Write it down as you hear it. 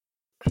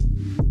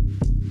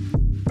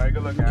Take a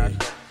look at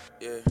it.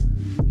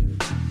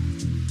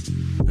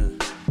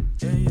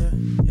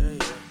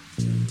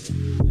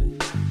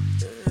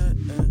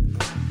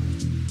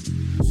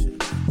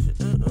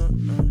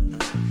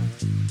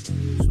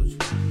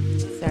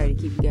 Sorry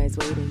to keep you guys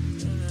waiting.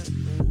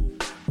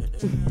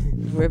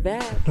 We're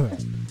back. All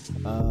right.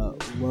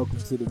 Welcome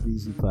to the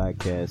BZ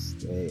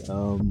Podcast. Hey,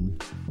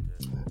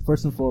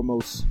 first and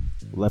foremost,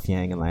 left you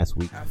hanging last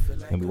week,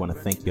 and we want to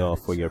thank y'all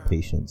for your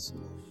patience.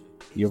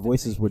 Your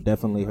voices were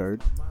definitely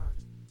heard.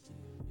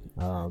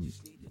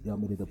 Y'all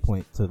made it a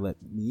point to let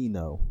me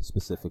know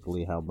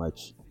specifically how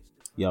much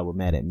y'all were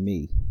mad at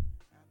me.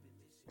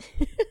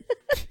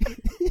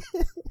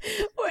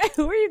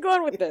 Where are you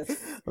going with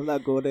this? I'm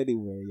not going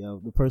anywhere,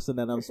 yo. The person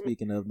that I'm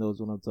speaking of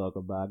knows what I'm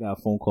talking about. I got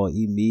a phone call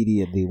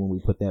immediately when we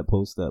put that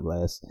post up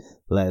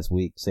last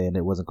week saying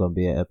there wasn't going to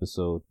be an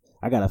episode.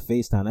 I got a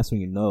FaceTime. That's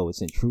when you know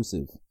it's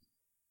intrusive.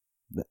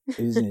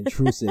 It was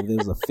intrusive. There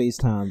was a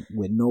FaceTime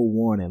with no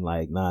warning.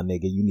 Like, nah,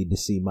 nigga, you need to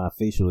see my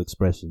facial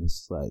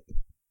expressions. Like,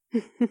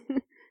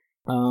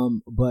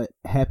 but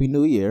Happy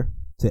New Year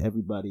to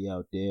everybody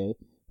out there.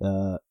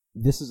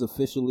 This is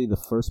officially the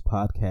first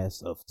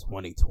podcast of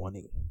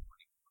 2020.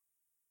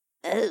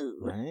 Oh.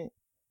 Right?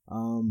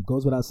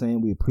 Goes without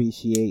saying, we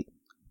appreciate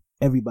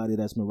everybody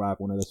that's been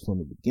rocking with us from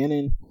the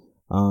beginning.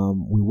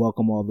 We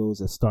welcome all those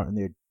that's starting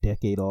their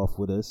decade off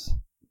with us.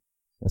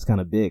 That's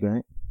kind of big,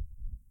 right?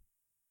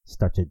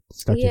 Start your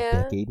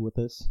decade with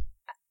us.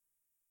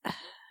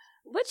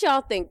 What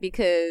y'all think?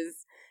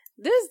 Because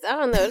this, I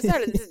don't know, it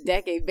started this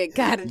decade been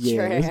kind of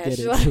trash.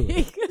 Let's get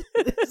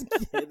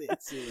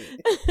into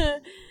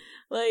it.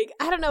 Like,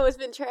 I don't know, it's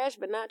been trash,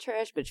 but not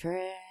trash, but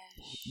trash.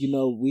 You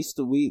know, we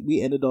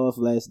ended off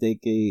last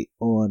decade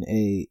on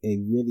a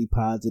really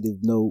positive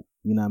note,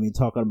 you know what I mean,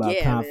 talking about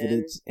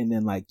confidence, man. And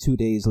then like 2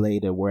 days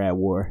later, we're at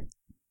war.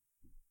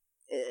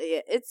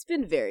 Yeah, it's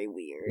been very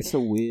weird. It's so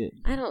weird.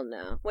 I don't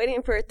know.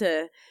 Waiting for it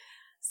to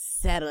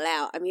settle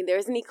out. I mean, there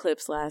was an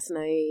eclipse last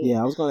night.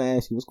 Yeah, I was going to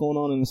ask you, what's going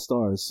on in the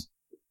stars?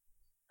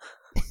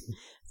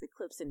 It's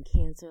eclipse in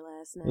Cancer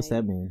last night. What's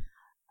that mean?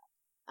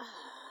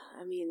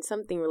 I mean,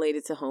 something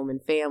related to home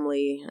and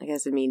family. I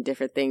guess it means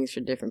different things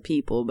for different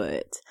people,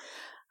 but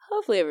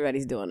hopefully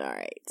everybody's doing all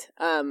right.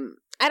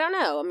 I don't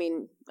know. I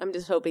mean, I'm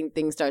just hoping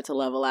things start to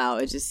level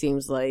out. It just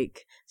seems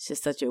like it's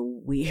just such a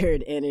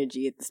weird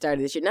energy at the start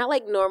of this year. Not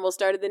like normal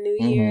start of the new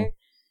year.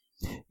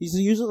 He's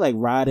usually like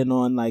riding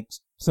on like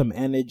some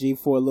energy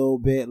for a little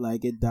bit,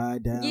 like it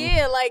died down.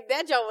 Yeah, like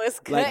that joke was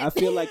cut. Like I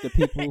feel like the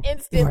people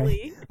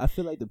instantly. Right, I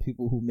feel like the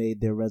people who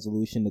made their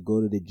resolution to go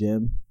to the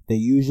gym, they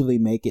usually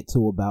make it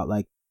to about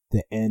like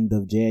the end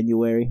of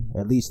January,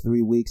 at least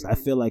 3 weeks. I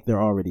feel like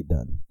they're already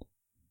done.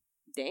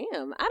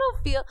 Damn, I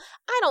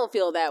don't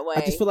feel that way.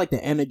 I just feel like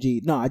the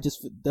energy. No,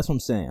 that's what I'm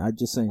saying. I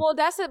just saying. Well,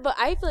 that's it. But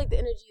I feel like the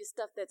energy is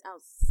stuff that's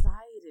outside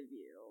of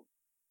you.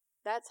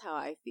 That's how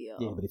I feel.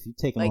 Yeah, but if you're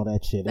taking like, all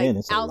that shit like in,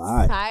 it's a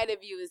lot. Outside of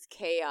you is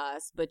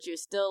chaos, but you're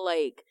still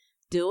like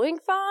doing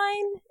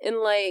fine and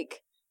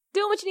like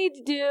doing what you need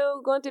to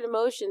do, going through the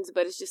motions.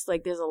 But it's just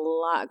like there's a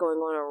lot going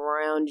on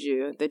around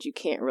you that you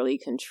can't really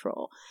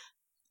control.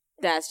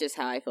 That's just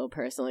how I feel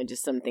personally.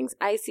 Just some things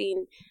I've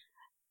seen.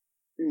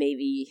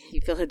 Maybe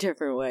you feel a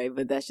different way,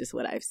 but that's just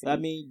what I've seen. I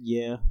mean,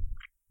 yeah.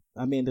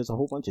 I mean, there's a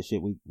whole bunch of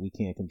shit we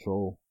can't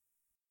control.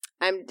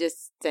 I'm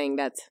just saying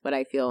that's what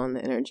I feel on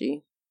the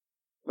energy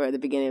for the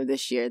beginning of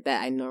this year.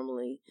 That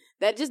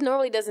just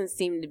normally doesn't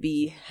seem to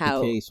be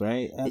how the case,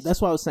 right?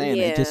 That's what I was saying.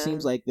 Yeah. It just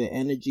seems like the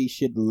energy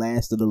should have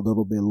lasted a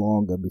little bit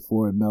longer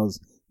before it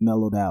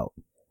mellowed out.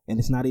 And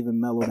it's not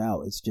even mellowed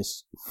out. It's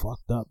just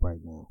fucked up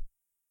right now.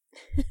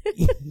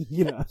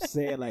 You know what I'm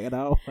saying? Like,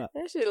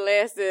 that should have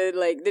lasted,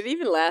 like, did it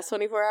even last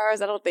 24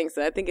 hours? I don't think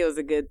so. I think it was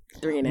a good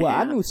 3.5. Well,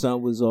 I knew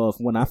something was off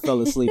when I fell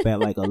asleep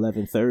at like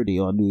 11:30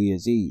 on New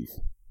Year's Eve.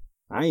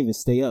 I didn't even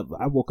stay up.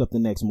 I woke up the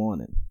next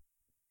morning.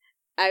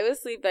 I was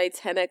asleep by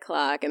 10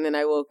 o'clock, and then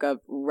I woke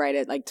up right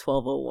at like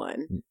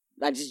 12:01.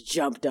 I just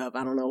jumped up.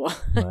 I don't know why.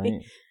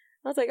 Right.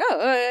 I was like,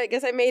 I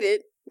guess I made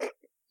it.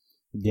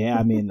 Yeah,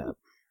 I mean,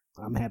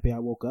 I'm happy I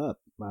woke up.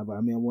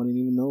 I mean, I wouldn't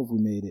even know if we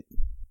made it.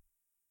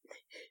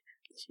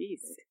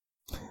 Jeez.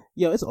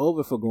 Yo, it's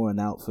over for going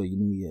out for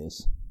New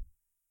Year's.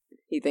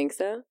 You think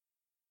so?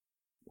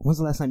 When's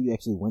the last time you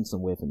actually went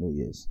somewhere for New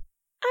Year's?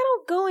 I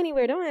don't go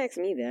anywhere. Don't ask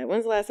me that.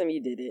 When's the last time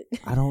you did it?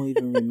 I don't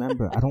even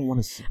remember. I don't want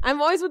to see.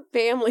 I'm always with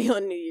family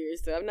on New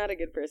Year's, so I'm not a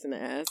good person to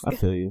ask. I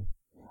feel you.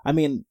 I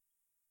mean,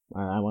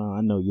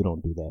 I know you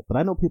don't do that, but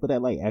I know people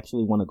that like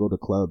actually want to go to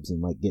clubs and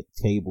like get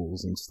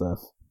tables and stuff.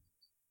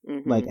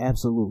 Mm-hmm. Like,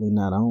 absolutely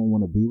not. I don't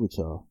want to be with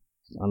y'all.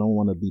 I don't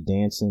want to be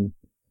dancing.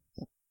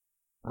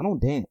 I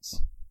don't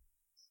dance.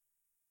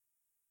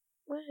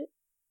 What?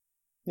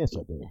 Yes,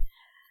 I do.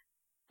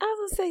 I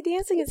was gonna say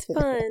dancing is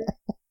fun.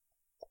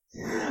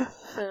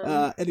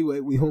 Anyway,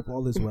 we hope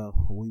all is well.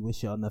 We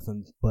wish y'all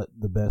nothing but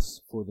the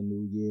best for the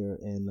new year,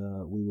 and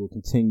we will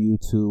continue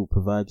to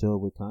provide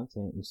y'all with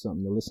content and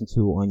something to listen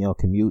to on y'all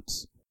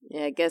commutes.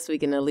 Yeah, I guess we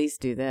can at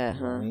least do that,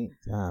 huh? Right?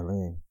 Ah,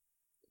 man.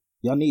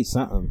 Y'all need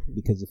something,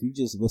 because if you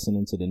just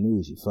listening to the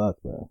news, you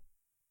fucked, bro.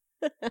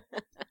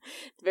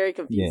 It's very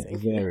Yeah, confusing.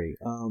 very.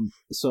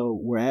 So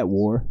we're at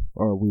war,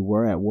 or we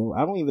were at war.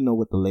 I don't even know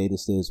what the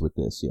latest is with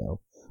this, yo.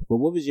 But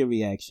what was your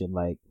reaction,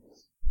 like,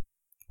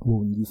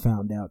 when you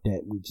found out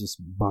that we just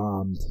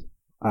bombed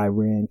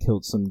Iran,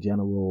 killed some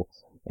general,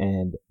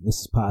 and this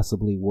is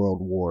possibly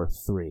World War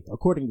III,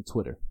 according to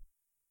Twitter?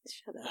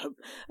 Shut up.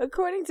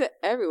 According to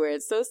everywhere,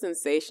 it's so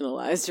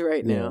sensationalized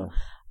right now.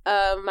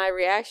 My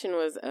reaction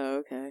was, oh,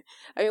 okay.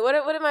 I mean,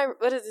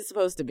 what is it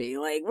supposed to be?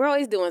 Like, we're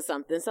always doing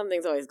something.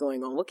 Something's always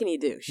going on. What can you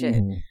do? Shit.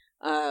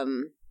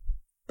 Mm-hmm.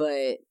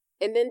 But,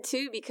 and then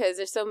too, because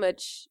there's so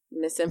much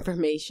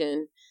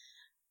misinformation,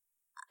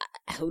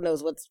 who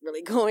knows what's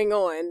really going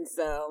on.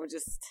 So I'm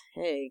just,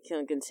 hey,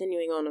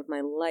 continuing on with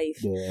my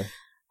life. Yeah.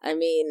 I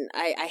mean,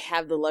 I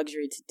have the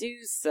luxury to do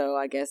so,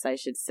 I guess I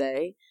should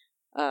say.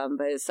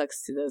 But it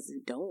sucks to those who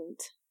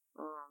don't.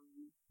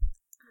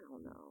 I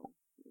don't know.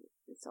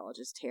 It's all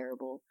just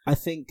terrible. I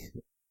think,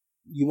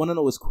 you want to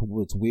know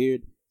what's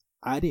weird?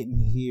 I didn't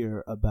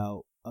hear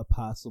about a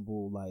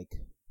possible,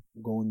 like,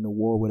 going to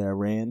war with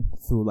Iran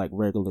through, like,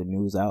 regular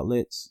news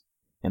outlets.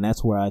 And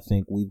that's where I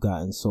think we've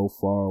gotten so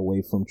far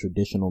away from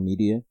traditional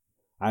media.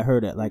 I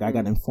heard it, like, I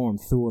got informed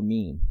through a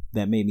meme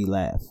that made me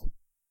laugh.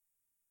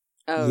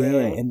 Oh, yeah,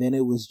 really? And then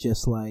it was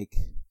just like,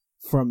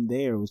 from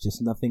there, it was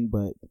just nothing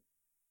but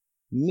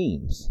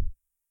memes.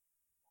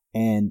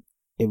 And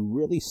it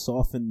really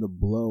softened the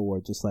blow, or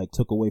just like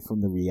took away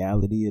from the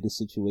reality of the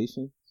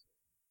situation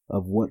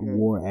of what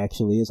war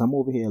actually is. I'm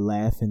over here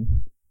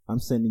laughing. I'm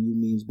sending you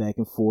memes back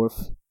and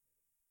forth.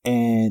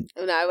 And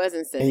no, I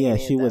wasn't sending. yeah,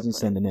 any she at that wasn't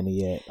point. sending any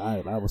yet. I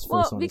was first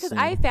Well, on because the scene.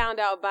 I found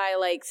out by,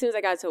 like, as soon as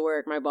I got to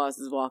work, my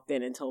bosses walked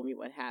in and told me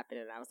what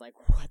happened, and I was like,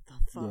 what the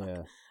fuck?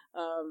 Yeah.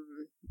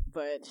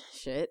 But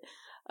shit.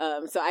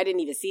 So I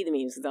didn't even see the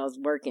memes because I was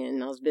working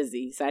and I was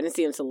busy, so I didn't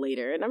see them till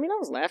later. And I mean, I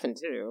was laughing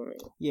too. I mean,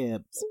 yeah,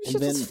 some and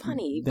shit then was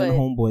funny, then but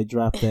homeboy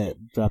dropped that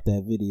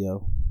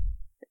video.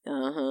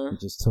 and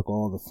just took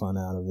all the fun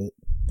out of it.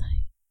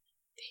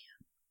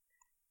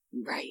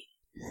 Damn. Right.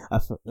 I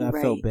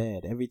felt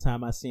bad every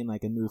time I seen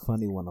like a new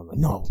funny one. I'm like,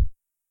 no,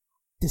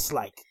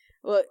 dislike.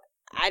 Well,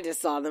 I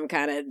just saw them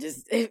kind of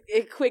just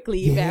it quickly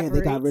Yeah, evaporate.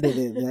 they got rid of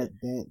it.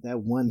 That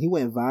one. He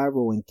went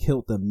viral and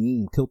killed the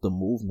meme, killed the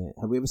movement.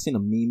 Have we ever seen a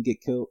meme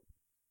get killed?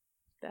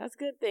 That's a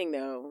good thing,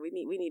 though. We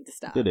need to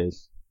stop. It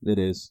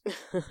is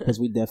because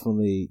we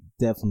definitely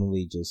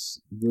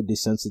just, we're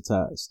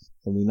desensitized,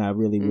 and we're not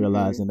really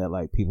realizing that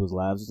like people's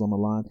lives is on the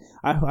line.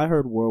 I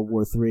heard World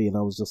War III and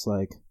I was just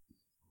like,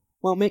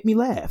 well, make me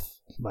laugh.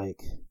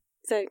 Like,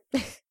 so,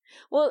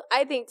 well,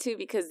 I think too,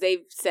 because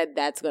they've said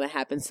that's going to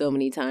happen so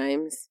many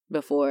times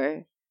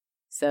before.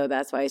 So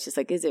that's why it's just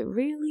like, is it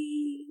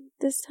really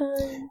this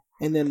time?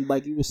 And then,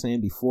 like you were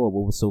saying before,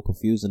 what was so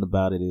confusing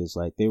about it is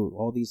like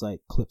all these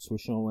like clips were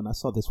showing. I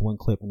saw this one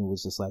clip and it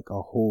was just like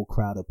a whole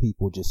crowd of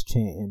people just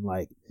chanting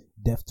like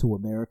 "Death to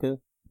America,"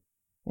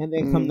 and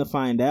then come to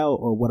find out,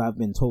 or what I've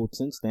been told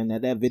since then,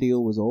 that video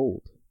was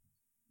old.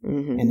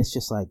 And it's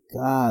just like,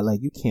 God, like,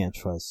 you can't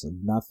trust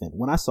nothing.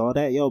 When I saw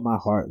that, yo, my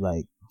heart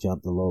like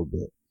jumped a little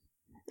bit.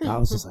 I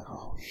was just like,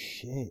 oh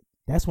shit.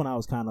 That's when I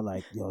was kind of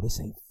like, yo, this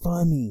ain't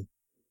funny.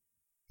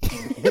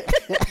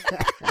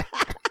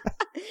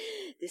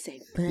 This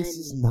ain't funny. This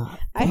is not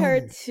funny. I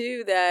heard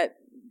too that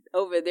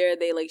over there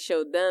they like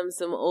showed them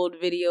some old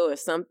video or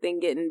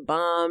something getting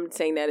bombed,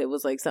 saying that it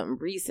was like something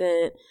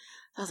recent.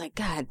 I was like,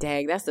 God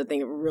dang, that's the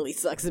thing that really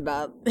sucks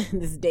about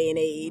this day and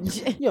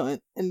age. Yo,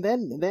 and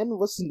then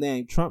what's his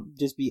name? Trump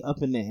just be up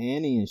in the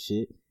ante and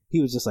shit.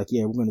 He was just like,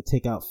 yeah, we're gonna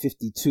take out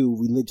 52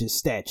 religious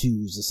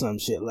statues or some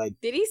shit. Like,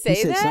 did he say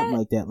he said that? something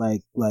like that,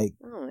 like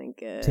oh my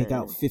God, take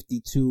out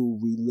 52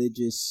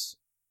 religious,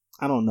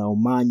 I don't know,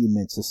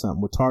 monuments or something.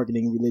 We're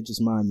targeting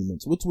religious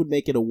monuments, which would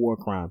make it a war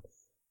crime,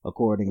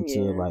 according to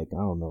like, I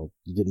don't know,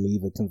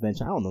 Geneva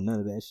Convention. I don't know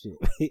none of that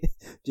shit.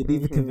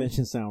 Geneva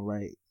Convention sound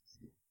right.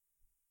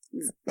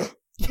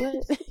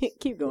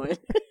 Keep going.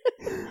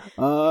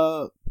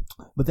 But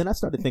then I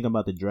started thinking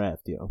about the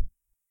draft, yo.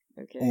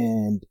 Okay.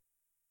 And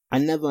I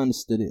never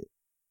understood it.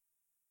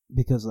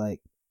 Because, like,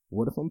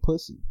 what if I'm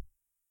pussy?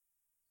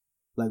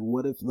 Like,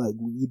 what if, like,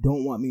 you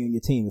don't want me on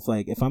your team?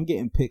 If I'm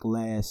getting picked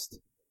last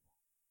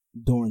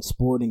during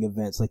sporting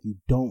events, like, you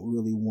don't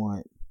really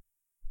want...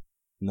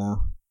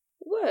 No?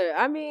 What?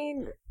 I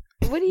mean,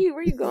 where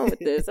you going with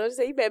this? I was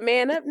say you better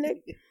man up,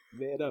 Nick.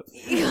 Man up.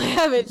 You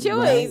have a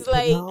choice, right?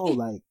 like... No,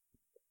 like,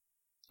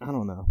 I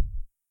don't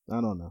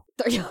know.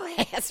 Throw your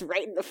ass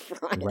right in the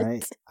front.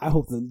 Right? I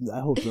hope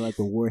like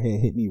the warhead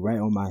hit me right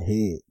on my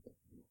head.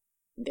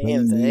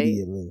 Damn, like,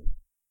 immediately.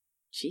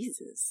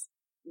 Jesus.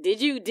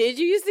 Did you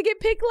used to get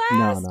picked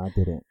last? No, I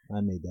didn't. I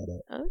made that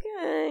up.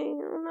 Okay. I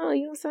don't know.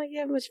 You don't sound like you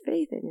have much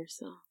faith in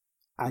yourself.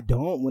 I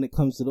don't when it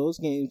comes to those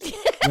games.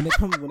 when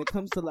it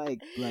comes to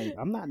like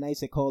I'm not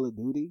nice at Call of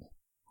Duty.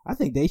 I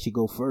think they should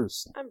go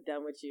first. I'm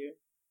done with you.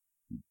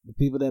 The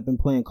people that have been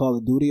playing Call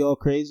of Duty all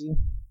crazy,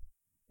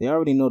 they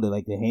already know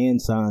like the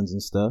hand signs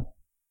and stuff.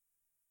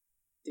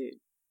 Dude.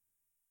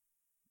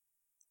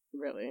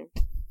 Really?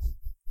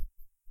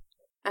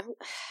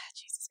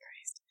 Jesus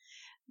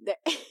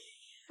Christ.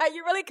 Are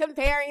you really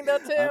comparing the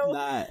two? I'm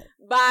not.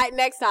 Bye.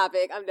 Next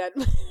topic. I'm done.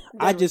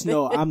 I just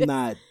know I'm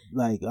not.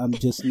 Like, I'm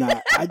just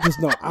not. I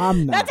just know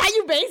I'm not. That's how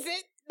you base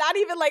it. Not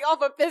even like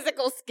off of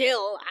physical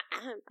skill.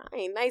 I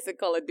ain't nice at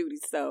Call of Duty,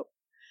 so.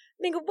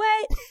 Nigga,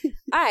 what?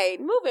 Alright,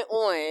 moving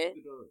on.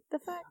 The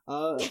fuck?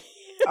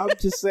 I'm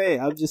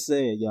just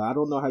saying, yo, I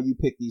don't know how you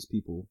pick these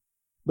people.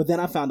 But then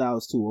I found out I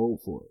was too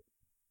old for it.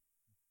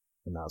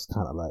 And I was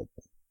kind of like,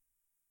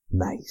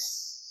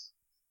 nice.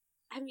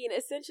 I mean,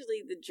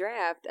 essentially the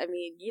draft, I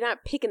mean, you're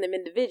not picking them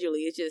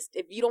individually. It's just,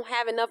 if you don't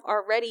have enough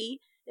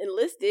already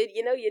enlisted,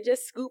 you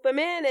just scoop them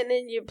in and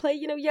then you play,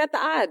 you're at the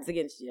odds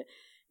against you.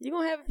 You're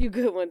going to have a few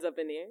good ones up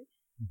in there.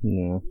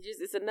 Yeah.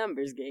 It's a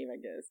numbers game, I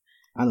guess.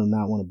 I do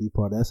not want to be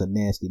part of that. That's a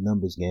nasty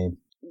numbers game.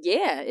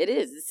 Yeah, it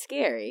is. It's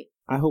scary.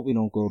 I hope we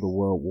don't go to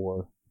World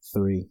War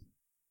III.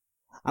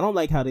 I don't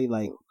like how they,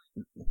 like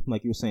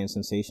you were saying,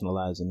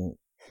 sensationalizing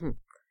it.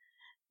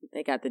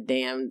 They got the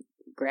damn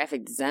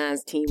graphic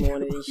designs team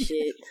on it and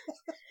shit.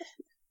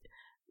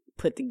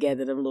 Put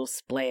together them little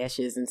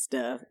splashes and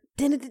stuff.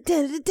 Dun, dun,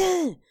 dun, dun,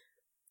 dun.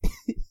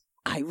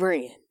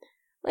 Iran.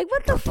 Like,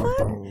 what the fuck?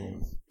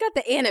 Got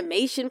the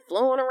animation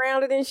flowing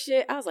around it and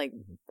shit. I was like,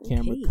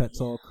 camera okay. cuts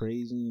all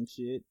crazy and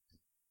shit.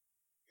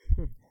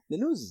 The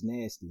news is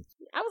nasty.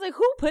 I was like,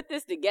 who put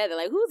this together?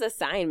 Like, whose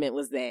assignment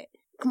was that?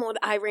 Come on,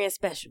 the Iran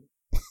special.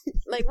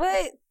 Like,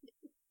 what?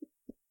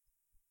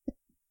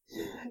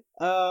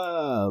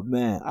 Oh,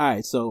 man. All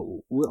right,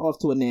 so we're off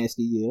to a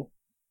nasty year.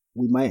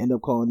 We might end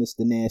up calling this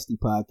the Nasty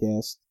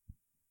Podcast,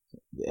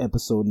 the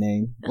episode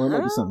name, or it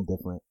might be something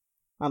different.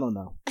 I don't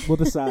know. We'll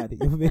decide.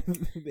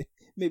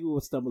 Maybe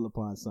we'll stumble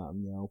upon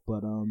something,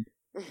 But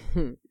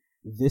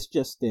this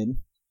just in,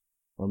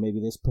 or maybe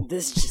this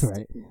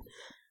right.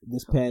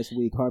 This past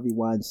week, Harvey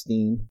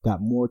Weinstein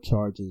got more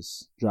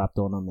charges dropped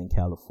on him in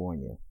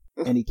California,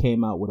 and he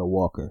came out with a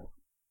walker.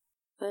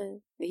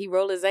 Did he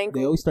roll his ankle?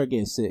 They always start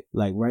getting sick.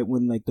 Like right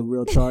when like the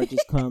real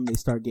charges come, they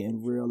start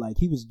getting real. Like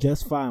he was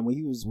just fine when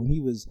he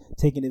was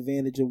taking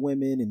advantage of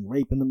women and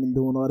raping them and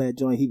doing all that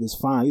joint. He was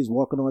fine. He was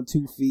walking on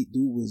 2 feet.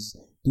 Dude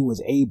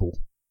was able.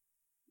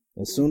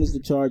 As soon as the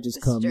charges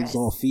come, he's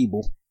all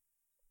feeble.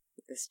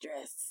 The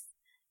stress.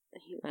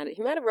 He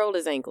might have rolled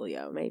his ankle,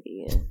 yo.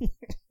 Maybe. Yeah.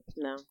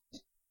 No.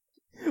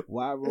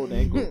 Why roll the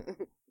ankle?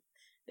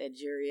 That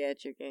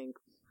geriatric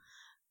ankle.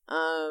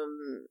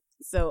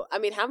 So, I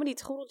mean, how many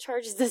total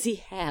charges does he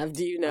have?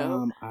 Do you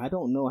know? I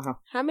don't know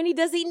How many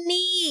does he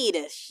need?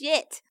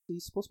 Shit.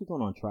 He's supposed to be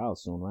going on trial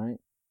soon, right?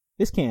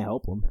 This can't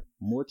help him.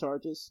 More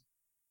charges?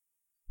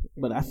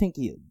 But I think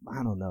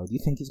I don't know. Do you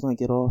think he's going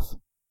to get off?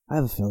 I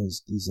have a feeling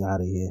he's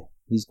out of here.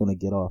 He's going to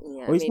get off.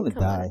 Yeah, or he's going to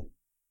die.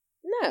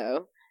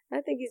 No. I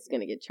think he's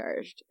going to get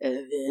charged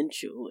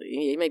eventually.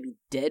 He might be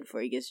dead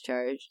before he gets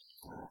charged.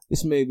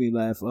 This made me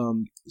laugh.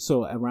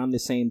 So around the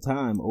same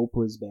time,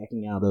 Oprah's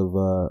backing out of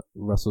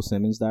Russell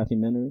Simmons'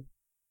 documentary.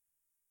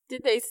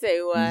 Did they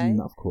say why?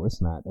 No, of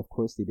course not. Of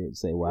course they didn't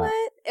say why.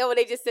 What? Oh,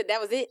 they just said that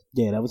was it?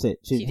 Yeah, that was it.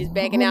 She just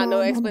backing out, no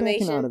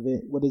explanation? Backing out of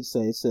it. What did it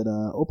say? It said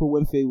Oprah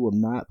Winfrey will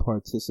not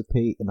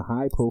participate in a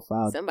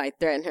high-profile somebody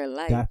threatened her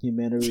life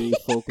documentary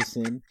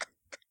focusing...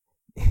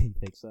 You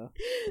think so?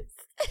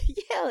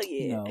 Hell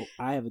yeah. No,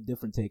 I have a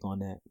different take on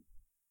that.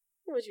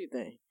 What you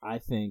think? I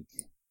think,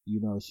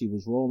 she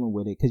was rolling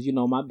with it. Because,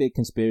 my big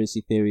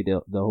conspiracy theory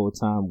the whole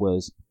time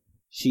was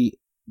she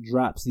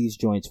drops these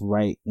joints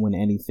right when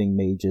anything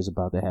major is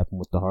about to happen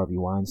with the Harvey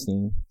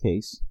Weinstein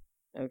case.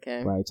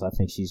 Okay. Right? So I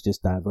think she's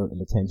just diverting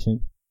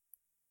attention.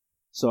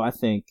 So I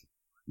think,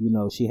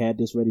 she had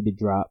this ready to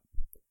drop.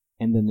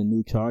 And then the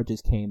new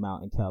charges came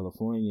out in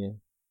California.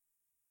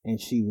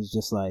 And she was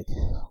just like...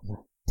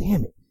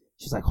 Damn it.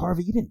 She's like,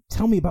 Harvey, you didn't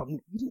tell me about...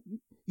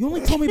 You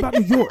only told me about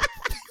New York.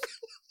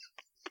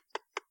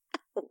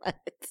 What?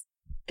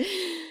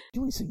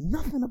 You ain't say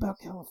nothing about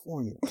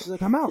California. She's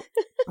like, I'm out.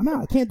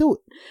 I can't do it.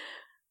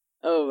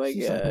 Oh, my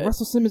She's God. Like, the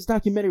Russell Simmons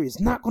documentary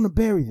is not going to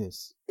bury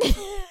this.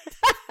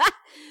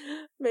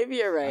 Maybe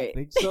you're right. I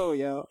think so,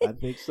 yo. I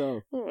think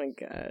so. Oh, my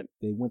God.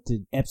 They went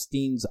to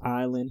Epstein's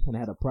Island and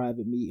had a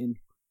private meeting.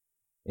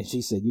 And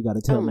she said, you got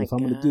to tell me, if I'm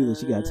going to do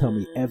this, you got to tell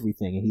me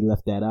everything. And he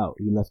left that out.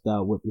 He left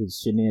out what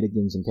his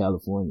shenanigans in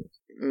California.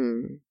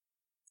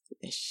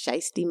 A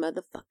shiesty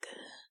motherfucker.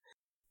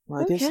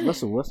 Well, I guess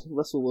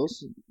Russell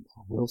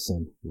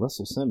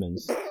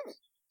Simmons.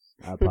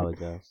 I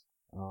apologize.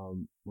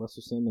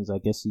 Russell Simmons, I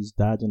guess he's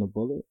dodging a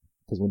bullet.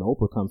 Because when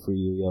Oprah comes for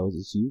you, yo,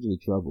 it's usually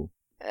trouble.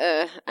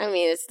 I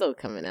mean, it's still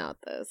coming out,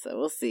 though. So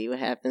we'll see what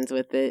happens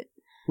with it.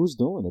 Who's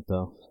doing it,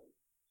 though?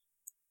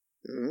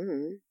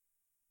 Mm-hmm.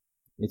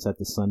 It's at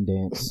the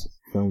Sundance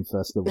Film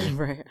Festival.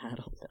 Right, I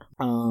don't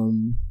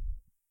know.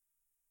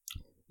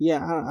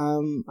 Yeah,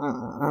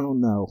 I don't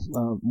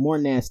know. More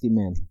nasty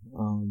men.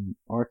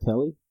 R.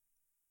 Kelly.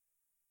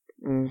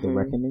 Mm-hmm. The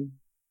Reckoning.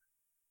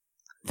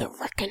 The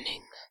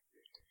Reckoning.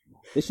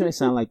 This shouldn't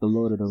sound like the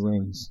Lord of the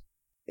Rings.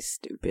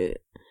 Stupid.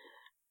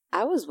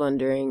 I was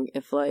wondering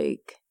if it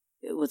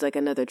was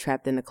another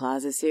Trapped in the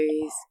Closet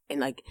series,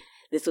 and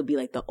this would be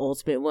the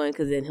ultimate one,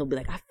 because then he'll be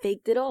like, I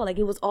faked it all,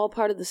 it was all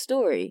part of the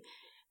story.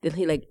 Then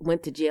he like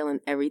went to jail and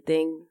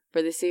everything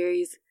for the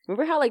series.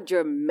 Remember how like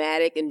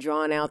dramatic and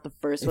drawn out the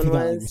first one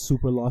was? Like,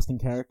 super lost in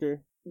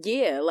character.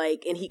 Yeah,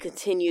 like, and he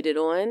continued it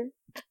on.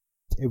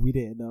 And we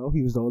didn't know.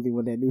 He was the only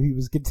one that knew he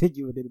was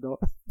continuing it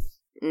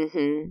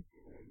on.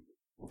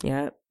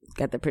 Yep.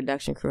 Got the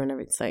production crew and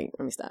everything. Like,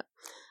 let me stop.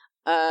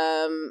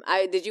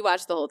 Did you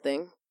watch the whole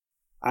thing?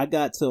 I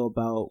got to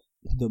about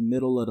the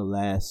middle of the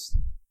last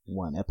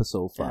one,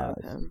 episode 5.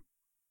 Okay.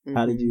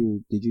 How did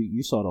you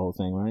saw the whole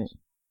thing, right?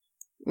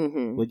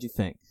 What'd you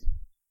think?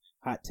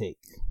 Hot take.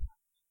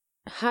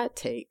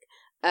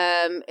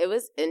 It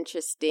was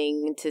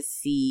interesting to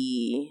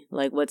see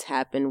like what's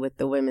happened with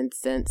the women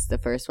since the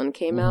first one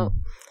came out,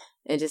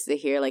 and just to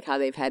hear like how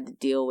they've had to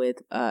deal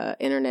with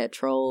internet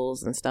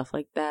trolls and stuff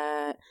like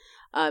that,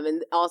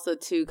 and also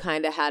to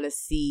kind of how to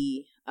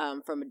see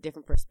from a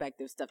different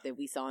perspective stuff that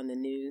we saw in the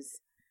news.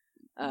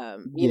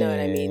 You know what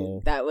I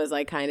mean? That was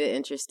like kind of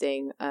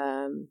interesting.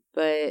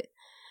 But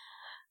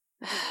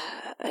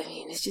I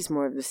mean, it's just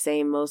more of the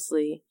same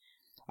mostly.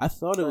 I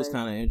thought it was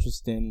kind of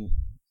interesting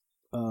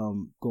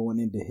going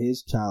into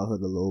his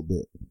childhood a little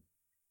bit.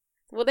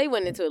 Well, they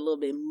went into it a little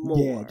bit more.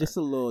 Yeah, just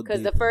a little.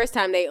 Because the first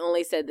time they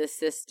only said the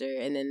sister,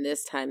 and then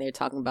this time they're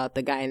talking about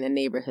the guy in the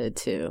neighborhood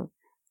too.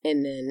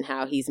 And then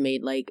how he's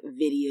made like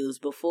videos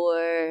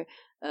before,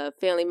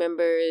 family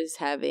members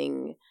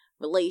having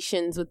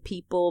relations with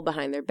people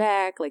behind their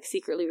back, like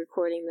secretly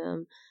recording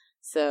them.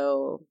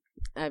 So,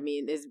 I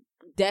mean, it's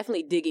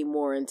definitely digging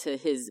more into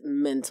his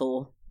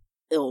mental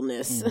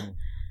illness.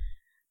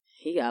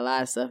 He got a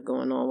lot of stuff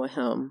going on with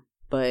him.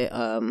 But,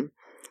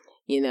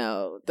 you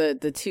know,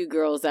 the two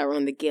girls that were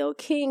on the Gayle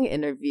King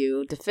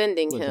interview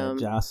defending him.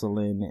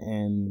 Jocelyn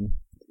and...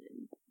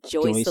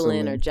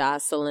 Joycelyn or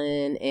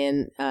Jocelyn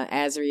and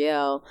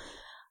Azriel.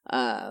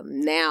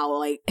 Now,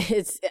 like,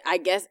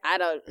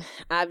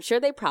 I'm sure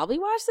they probably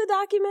watched the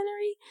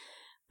documentary,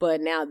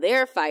 but now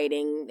they're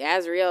fighting.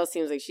 Azriel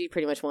seems like she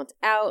pretty much wants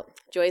out.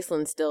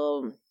 Joycelyn's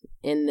still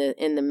in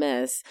the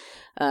mess.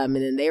 And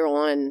then they were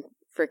on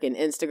freaking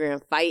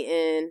Instagram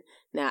fighting.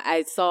 Now,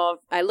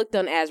 I looked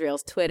on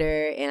Azriel's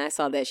Twitter and I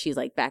saw that she's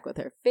like back with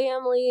her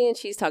family and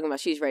she's talking about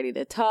she's ready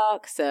to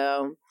talk.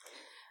 So,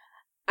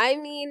 I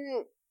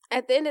mean,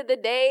 at the end of the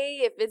day,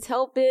 if it's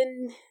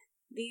helping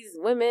these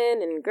women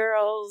and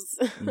girls,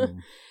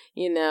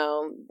 you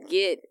know,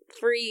 get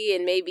free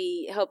and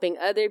maybe helping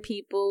other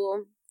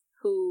people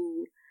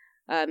who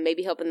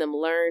maybe helping them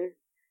learn,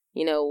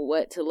 you know,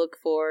 what to look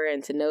for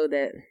and to know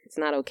that it's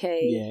not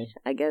okay. Yeah.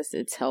 I guess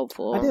it's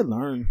helpful. I did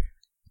learn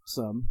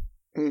some.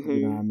 You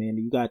know what I mean?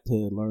 You got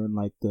to learn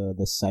like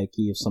the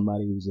psyche of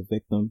somebody who's a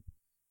victim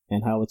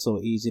and how it's so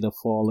easy to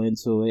fall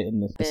into it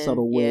and the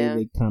subtle way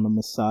they kind of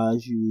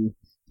massage you.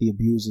 The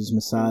abusers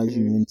massage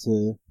you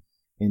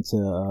into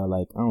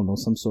like, I don't know,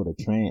 some sort of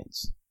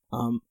trance.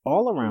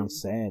 All around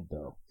sad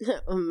though.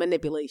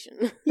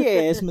 Manipulation.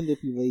 Yeah, it's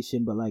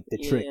manipulation, but like the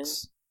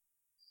tricks.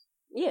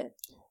 Yeah.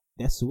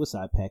 That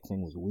suicide pact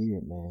thing was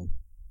weird, man.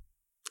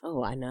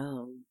 Oh, I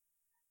know.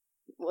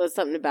 Was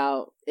something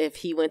about if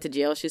he went to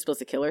jail, she's supposed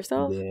to kill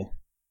herself? Yeah.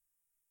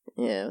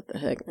 Yeah, what the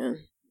heck, man.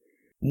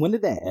 When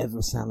did that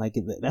ever sound like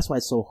it? That's why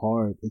it's so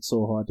hard. It's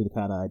so hard to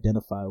kind of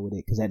identify with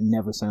it because that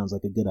never sounds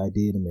like a good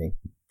idea to me.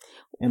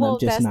 And well,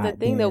 that's the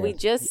thing, though. We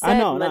just said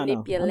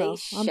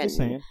manipulation. I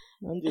know.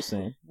 I'm just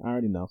saying. I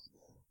already know.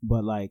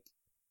 But, like,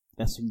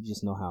 that's when you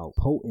just know how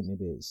potent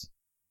it is.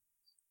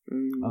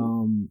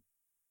 And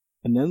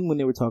then when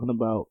they were talking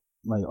about,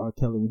 like, R.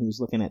 Kelly, when he was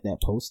looking at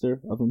that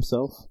poster of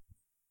himself,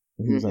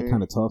 and he was, like,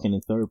 kind of talking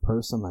in third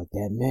person, like,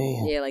 that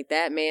man. Yeah, like,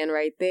 that man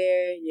right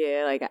there.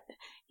 Yeah, like,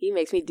 he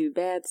makes me do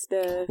bad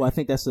stuff. Well, I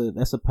think that's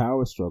a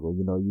power struggle.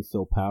 You know, you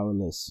feel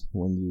powerless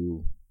when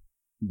you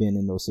been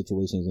in those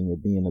situations and you're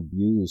being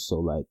abused. So,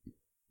 like,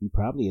 you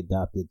probably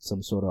adopted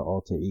some sort of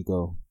alter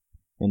ego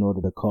in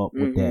order to cope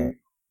with that.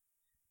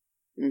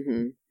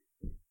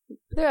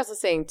 They're also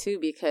saying, too,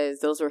 because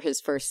those were his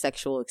first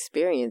sexual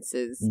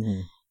experiences,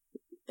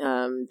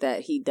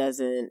 that he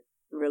doesn't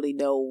really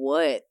know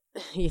what,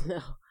 you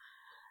know,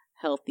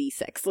 healthy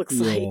sex looks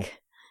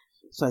like.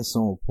 It's like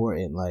so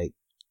important, like,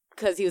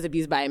 because he was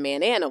abused by a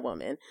man and a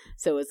woman.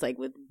 So it's like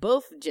with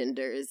both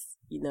genders,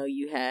 you know,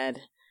 you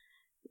had,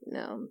 you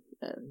know,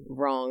 a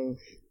wrong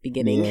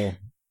beginning. Yeah.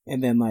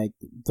 And then like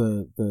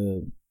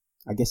the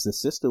I guess the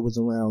sister was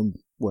around,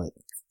 what,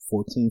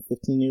 14,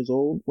 15 years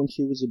old when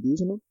she was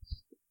abusing him?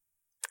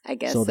 I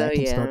guess so, that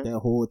can start that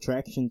whole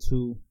attraction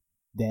to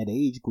that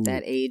age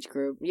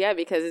group. Yeah,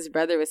 because his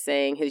brother was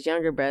saying, his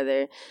younger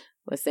brother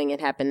was saying it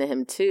happened to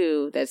him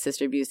too, that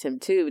sister abused him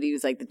too, but he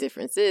was like, the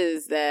difference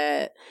is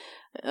that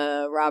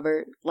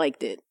Robert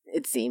liked it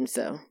seems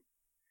so.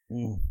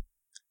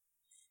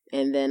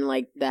 And then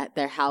like that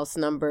their house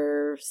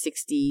number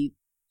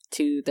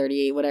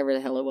 6238, whatever the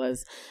hell it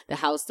was, the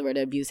house where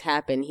the abuse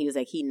happened, he was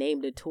like, he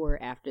named a tour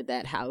after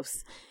that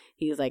house.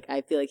 He was like,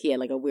 I feel like he had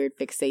like a weird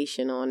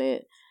fixation on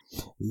it.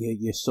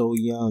 You're so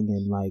young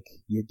and like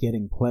you're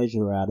getting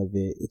pleasure out of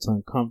it. It's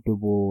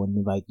uncomfortable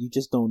and like you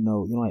just don't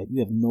know. You know, you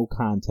have no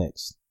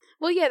context.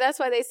 Well, yeah, that's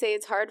why they say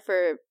it's hard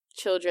for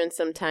children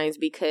sometimes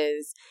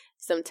because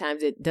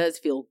sometimes it does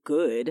feel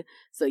good.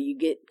 So you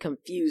get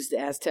confused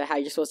as to how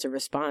you're supposed to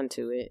respond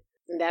to it.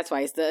 And that's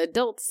why it's the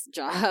adult's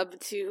job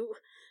to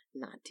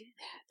not do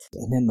that.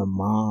 And then the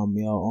mom,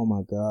 yo, oh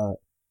my God.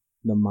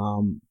 The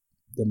mom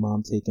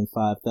taking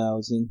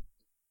 $5,000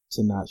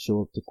 to not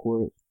show up to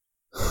court.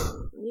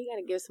 You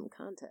gotta give some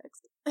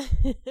context.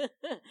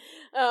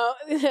 Oh,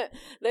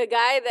 the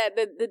guy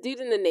the dude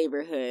in the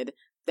neighborhood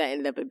that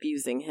ended up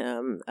abusing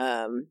him,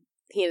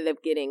 he ended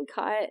up getting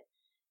caught,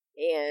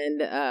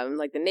 and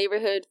like the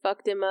neighborhood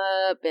fucked him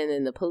up, and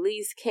then the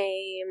police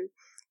came,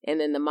 and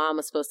then the mom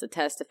was supposed to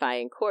testify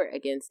in court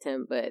against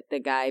him, but the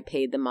guy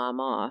paid the mom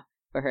off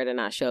for her to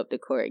not show up to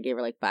court, gave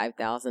her like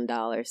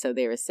 $5,000. So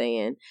they were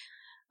saying,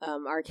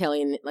 R.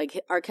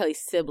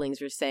 Kelly's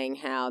siblings were saying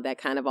how that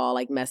kind of all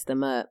like messed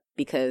them up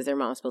because their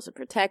mom was supposed to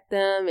protect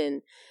them,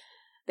 and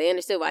they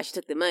understood why she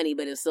took the money,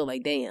 but it was still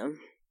like, damn.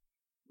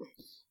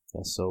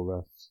 That's so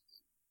rough.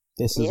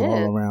 This is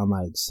all around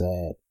like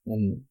sad.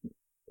 And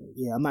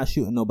yeah, I'm not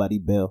shooting nobody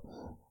bail.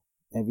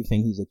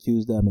 Everything he's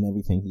accused of and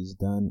everything he's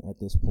done at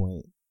this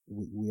point,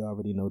 we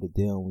already know the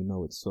deal. We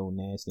know it's so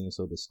nasty and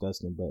so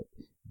disgusting, but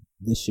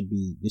this should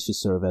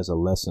serve as a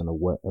lesson of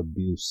what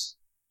abuse,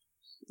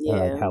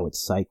 how it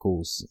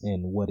cycles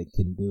and what it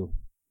can do.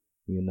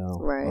 You know,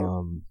 right?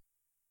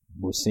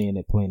 We're seeing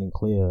it plain and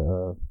clear.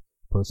 A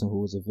person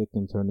who was a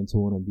victim turned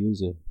into an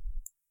abuser,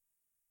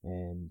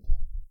 and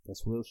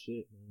that's real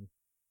shit, man.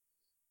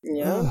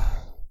 Yeah.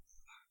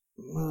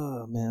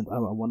 Oh man, I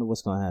wonder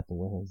what's gonna happen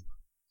with him.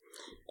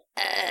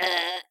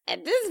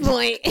 At this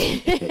point,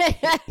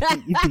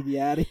 you think he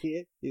out of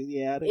here? Is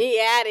he out of here? He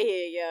out of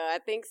here, yo. I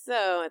think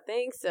so.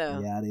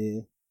 He out of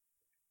here.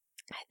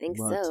 I think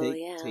so.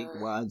 Take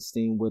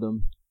Weinstein with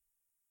him.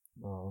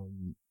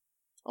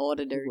 All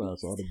the dirties. Who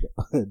else? All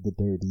the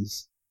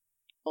dirties.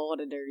 All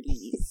the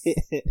dirties.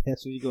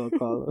 That's what you gonna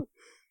call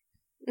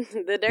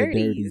them. The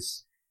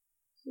dirties.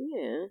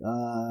 Yeah.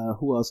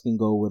 Who else can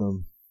go with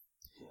him?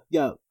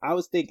 Yeah, I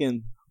was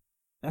thinking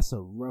that's a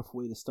rough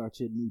way to start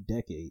your new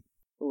decade.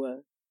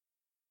 What?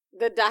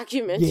 The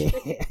documentary.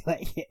 Yeah,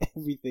 like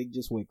everything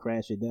just went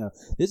crashing down.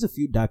 There's a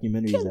few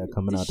documentaries that are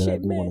coming out that I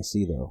do want to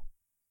see though.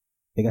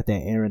 They got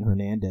that Aaron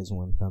Hernandez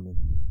one coming.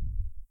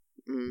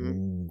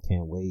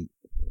 Can't wait.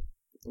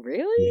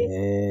 Really?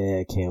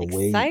 Yeah, can't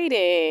wait.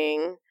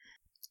 Exciting.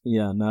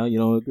 Yeah, no, you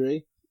don't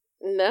agree?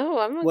 No,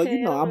 I'm okay. Well, you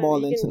know, I'm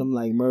all into them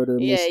like murder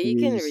mysteries. Yeah, you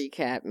can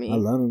recap me. I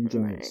love them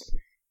joints. Right.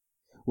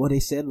 Well,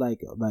 they said like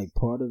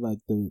part of like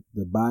the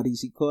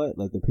bodies he caught,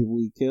 like the people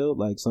he killed,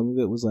 like some of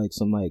it was like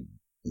some like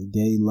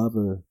gay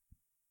lover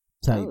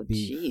type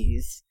beef.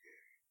 Jeez.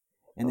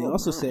 And they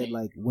also said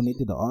like when they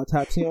did the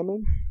autopsy on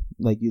him,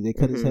 like they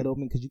cut his head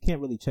open because you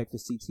can't really check for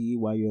CTE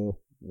while you're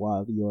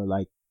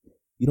like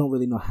you don't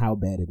really know how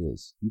bad it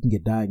is. You can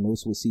get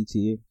diagnosed with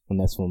CTE, and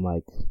that's from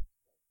like a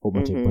whole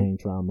bunch of brain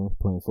trauma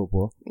playing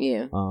football.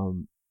 Yeah.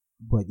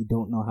 But you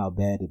don't know how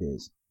bad it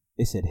is.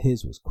 They said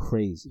his was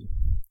crazy.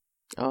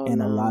 Oh,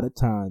 and a lot of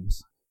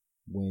times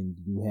when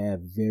you have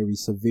very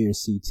severe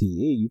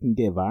CTE, you can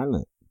get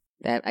violent.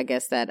 I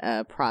guess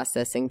that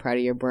processing part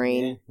of your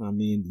brain. Yeah, I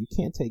mean, you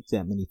can't take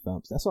that many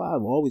thumps. That's why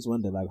I've always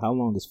wondered, like, how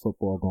long is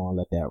football going to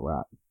let that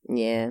rock?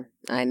 Yeah,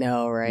 I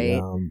know,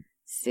 right?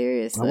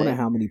 Seriously. I wonder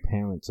how many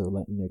parents are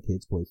letting their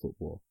kids play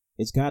football.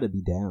 It's got to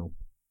be down.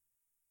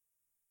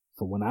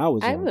 For when I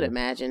was younger, I would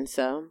imagine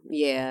so.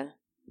 Yeah,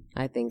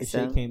 I think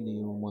so. If she came to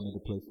you and wanted to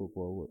play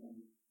football, what?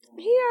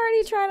 He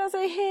already tried to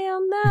say,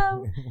 hell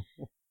no.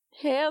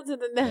 Hell to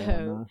the no.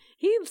 No.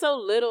 He's so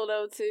little,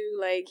 though, too.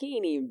 Like, he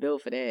ain't even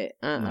built for that.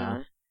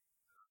 Nah.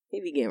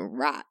 He be getting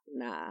rocked.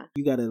 Nah.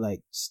 You gotta,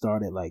 like,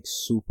 start it, like,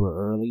 super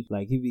early.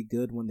 Like, he'd be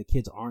good when the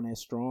kids aren't as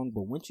strong.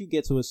 But once you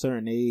get to a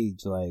certain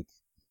age, like,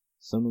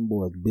 some of them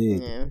boys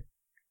big. Yeah.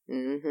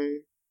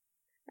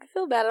 I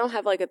feel bad I don't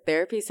have, like, a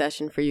therapy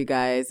session for you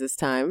guys this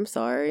time. I'm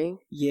sorry.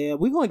 Yeah,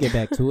 we're gonna get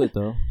back to it,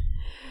 though.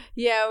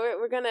 Yeah,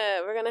 we're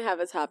gonna have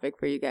a topic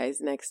for you guys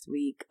next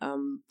week.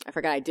 I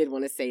forgot I did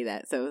want to say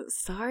that, so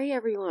sorry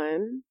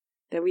everyone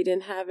that we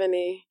didn't have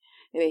any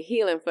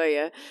healing for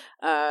you.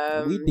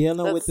 We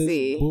dealing with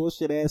this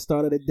bullshit ass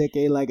start of the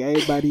decade like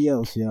everybody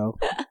else, yo.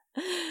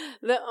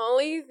 The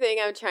only thing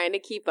I'm trying to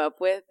keep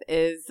up with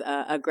is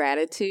a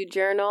gratitude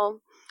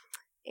journal,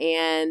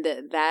 and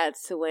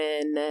that's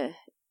when.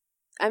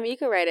 I mean, you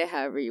can write it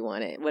however you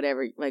want it,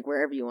 whatever, like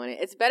wherever you want it.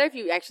 It's better if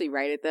you actually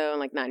write it though, and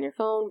like not on your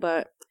phone.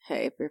 But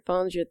hey, if your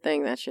phone's your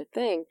thing, that's your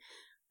thing.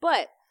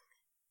 But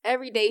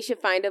every day you should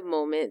find a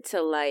moment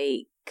to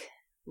like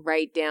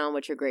write down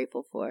what you're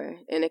grateful for,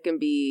 and it can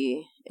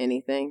be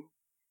anything.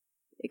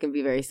 It can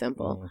be very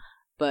simple.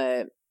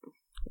 But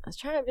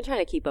I've been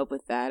trying to keep up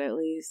with that at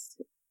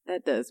least.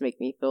 That does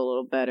make me feel a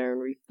little better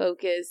and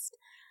refocused.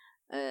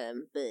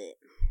 But.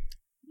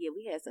 Yeah,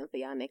 we have something for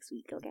y'all next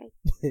week, okay?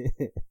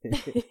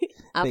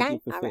 Thank you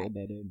for fitting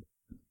that in.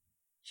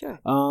 Sure.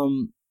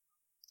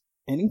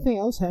 Anything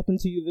else happened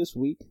to you this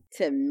week?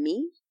 To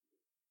me?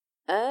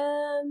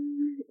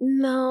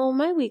 No,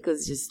 my week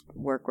was just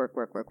work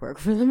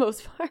for the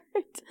most part.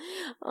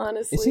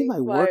 Honestly. It seemed like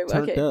work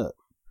turned up.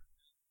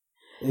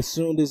 as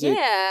soon as it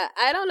Yeah,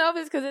 I don't know if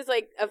it's because it's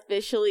like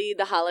officially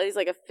the holidays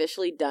like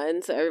officially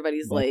done, so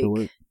everybody's back like, to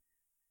work.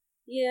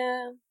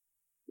 yeah.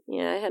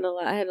 I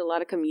had a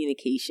lot of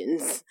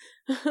communications.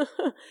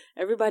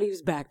 Everybody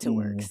was back to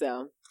work,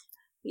 so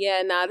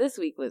yeah. This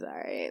week was all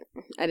right.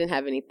 I didn't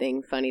have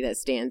anything funny that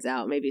stands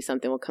out. Maybe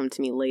something will come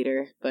to me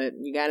later. But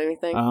you got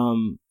anything?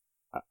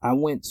 I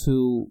went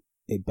to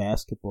a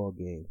basketball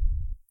game,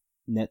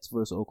 Nets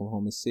versus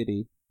Oklahoma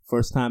City.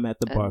 First time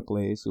at the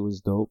Barclays. It was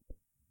dope.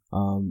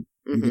 You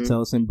can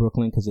tell it's in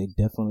Brooklyn because they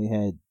definitely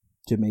had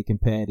Jamaican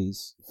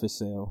patties for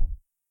sale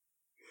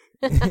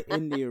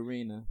in the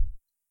arena.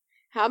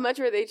 How much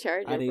were they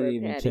charging? I didn't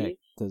even check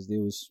because they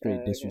was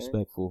straight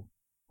disrespectful.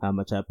 How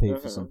much I paid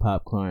for some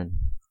popcorn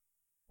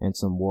and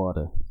some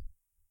water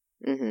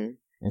and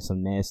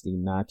some nasty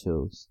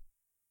nachos.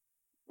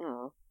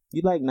 Oh,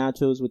 you like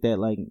nachos with that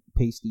like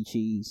pasty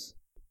cheese?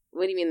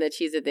 What do you mean the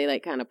cheese that they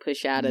like kind of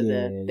push out of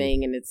the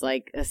thing and it's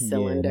like a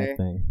cylinder? Yeah, that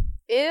thing.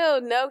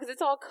 Ew, no, because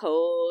it's all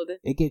cold.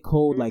 It get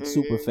cold like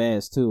super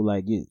fast too,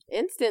 like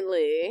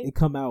instantly. It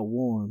come out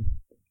warm.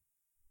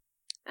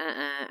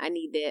 I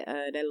need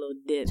that little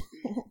dip.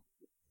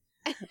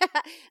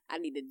 I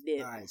need a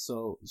dip. All right,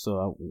 so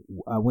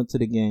I went to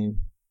the game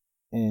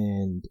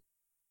and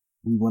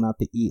we went out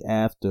to eat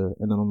after,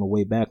 and then on the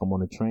way back I'm on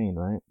the train,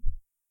 right?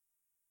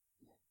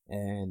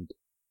 And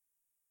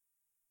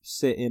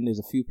sitting, there's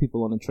a few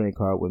people on the train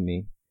car with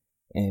me,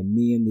 and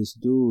me and this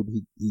dude,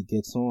 he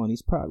gets on.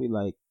 He's probably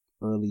like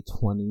early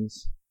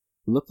 20s.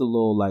 Looked a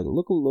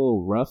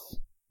little rough.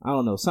 I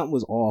don't know, something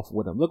was off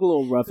with him. Looked a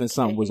little rough and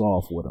something was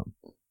off with him.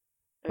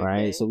 Okay.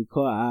 Right, so we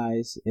caught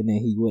eyes, and then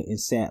he went and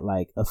sat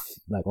like on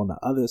the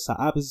other side,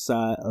 opposite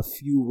side, a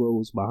few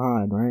rows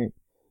behind. Right,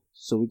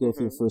 so we go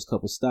for the first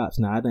couple stops.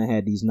 Now I done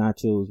had these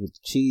nachos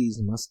with cheese,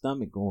 and my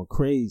stomach going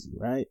crazy.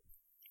 Right.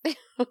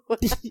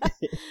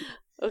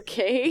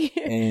 Okay.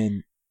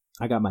 And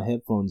I got my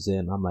headphones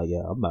in. I'm like,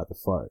 yeah, I'm about to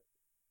fart.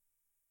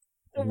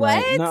 What?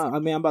 Like, no, I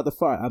mean I'm about to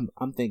fart.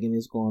 I'm thinking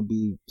it's gonna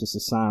be just a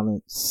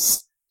silent.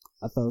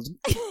 I thought it was.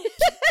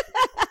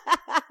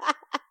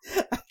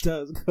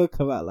 It's gonna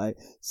come out like.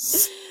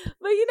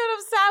 But you know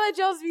them silent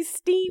Joes be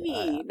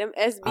steamy. Them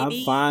SBDs. I'm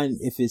fine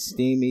if it's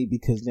steamy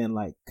because then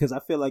because I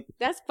feel like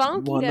that's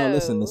funky. Well, no,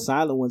 listen, the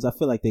silent ones I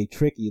feel like they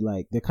tricky.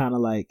 Like they're kind of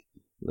like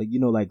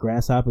like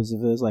grasshoppers. If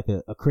there's like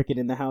a cricket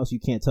in the house, you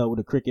can't tell what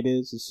a cricket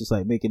is. It's just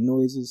like making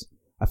noises.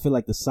 I feel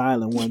like the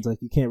silent ones,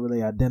 like you can't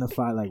really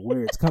identify like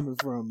where it's coming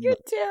from. You're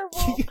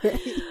terrible.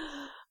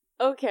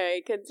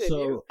 Okay, continue.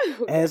 So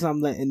as I'm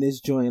letting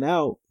this joint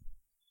out,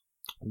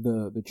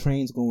 the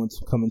train's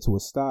coming to a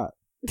stop.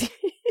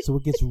 So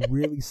it gets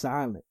really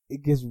silent.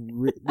 It gets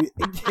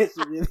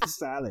really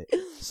silent.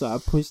 So I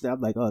pushed it.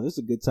 I'm like, oh, this is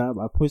a good time.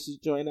 I pushed this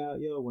joint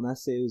out, yo. When I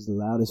say it was the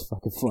loudest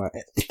fucking fart.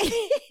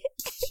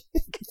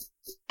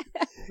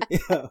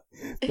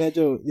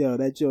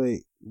 That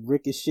joint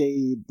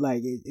ricocheted,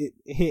 like it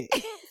hit.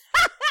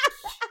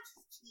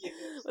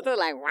 Was it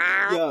like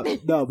wow?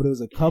 No, but it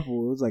was a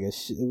couple. It was like an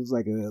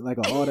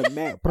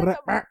automatic, like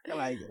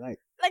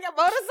a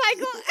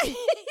motorcycle.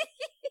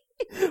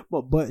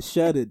 My butt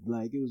shuddered,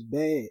 like it was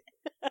bad,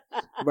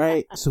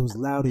 right? So it was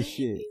loud as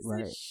shit,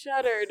 right?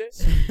 Shuddered.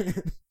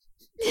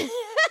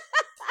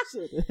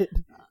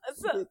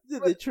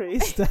 The train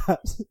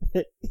stops,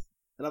 and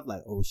I'm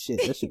like, "Oh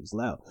shit, that shit was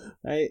loud,"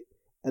 right?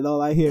 And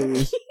all I hear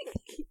is,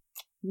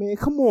 "Man,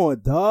 come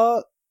on,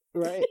 dog!"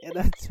 Right? And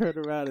I turn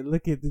around and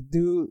look at the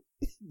dude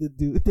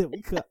that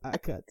we cut eye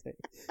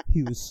contact.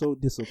 He was so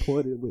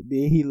disappointed with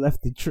me. He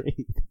left the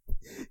train.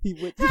 He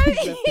left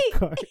the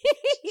car.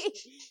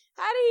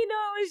 How did he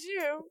know it was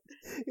you?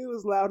 It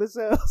was loud as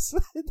hell.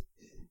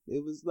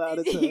 It was loud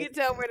as hell. You could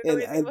tell where the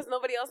noise was.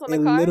 Nobody else on the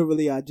car. And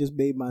literally, I just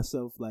made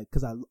myself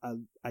because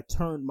I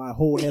turned my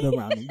whole head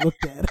around and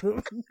looked at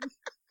him.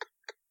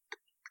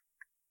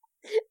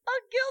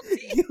 I'm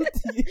guilty.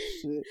 Guilty as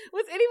shit.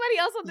 Was anybody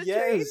else on the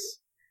train? Yes.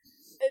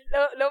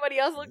 Nobody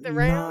else looked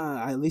around.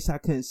 Nah, at least I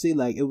couldn't see.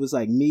 Like it was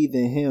like me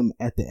then him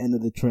at the end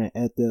of the train,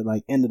 at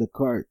the end of the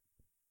cart.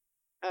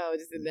 Oh,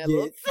 just in that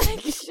little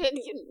section.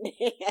 You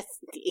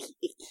nasty.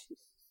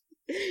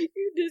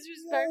 You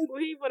disrespectful.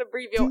 He want to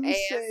breathe your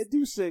ass.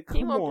 Dude said, come on,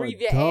 he want to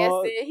breathe your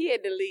dog. ass in. He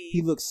had to leave.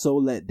 He looked so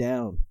let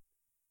down.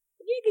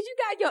 Yeah, because you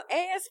got your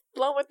ass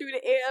blowing through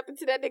the air up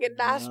into that nigga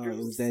nostrils.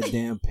 No, it was that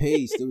damn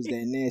paste. It was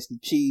that nasty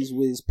cheese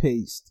whiz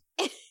paste.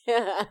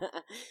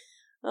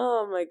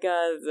 Oh my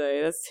god,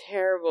 Zoe, that's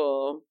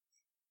terrible.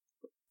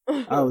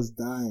 I was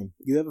dying.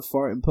 You ever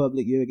fart in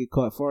public? You ever get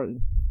caught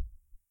farting?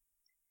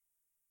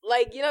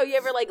 Like, you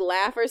ever like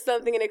laugh or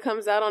something and it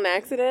comes out on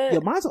accident? Yeah,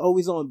 mine's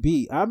always on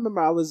beat. I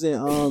remember I was in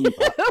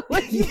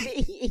What do you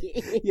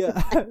mean? Yeah,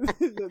 I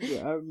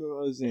remember I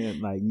was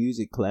in like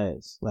music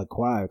class, like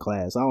choir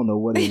class. I don't know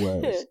what it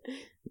was.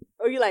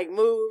 Or you like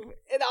move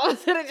and all of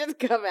a sudden it just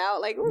come out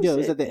like it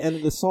was at the end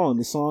of the song.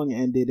 The song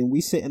ended and we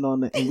sitting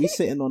on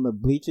the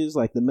bleachers,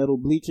 like the metal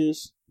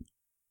bleachers.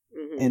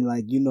 Mm-hmm. And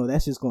like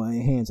that's just going to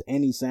enhance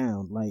any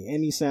sound. Like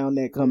any sound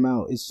that come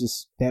out, it's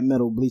just that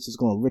metal bleach is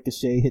going to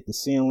ricochet, hit the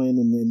ceiling,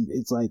 and then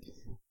it's like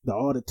the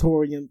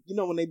auditorium. You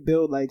know when they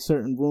build like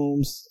certain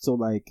rooms, so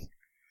like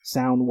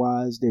sound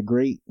wise, they're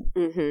great.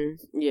 Mm-hmm.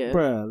 Yeah.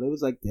 Bruh, it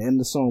was like the end of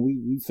the song.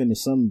 We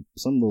finished some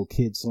little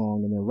kid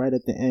song, and then right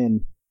at the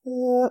end,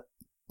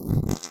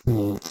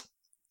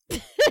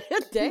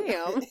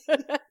 damn.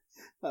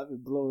 I've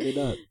been blowing it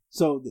up.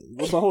 So,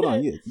 but hold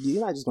on,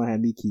 you're not just gonna have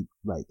me keep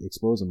like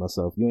exposing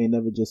myself. You ain't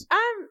never just.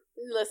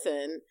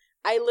 Listen.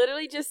 I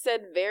literally just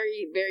said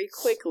very, very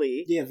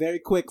quickly. Yeah, very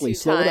quickly. 2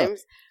 Slow times. it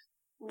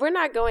up. We're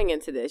not going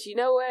into this. You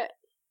know what?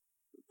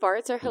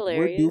 Farts are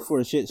hilarious. We're due for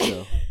a shit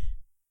show.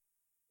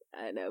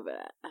 I know, but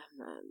I'm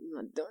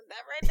not doing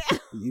that right now.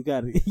 You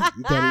gotta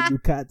do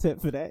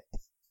content for that.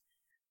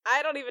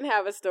 I don't even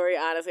have a story,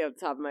 honestly, off the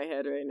top of my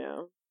head right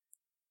now.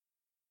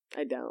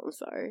 I don't. I'm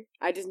sorry.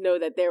 I just know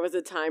that there was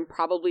a time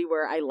probably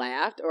where I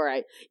laughed, or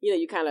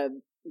you kind of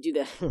do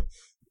the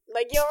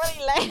like you don't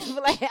really laugh,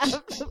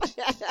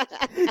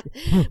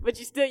 but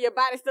your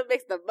body still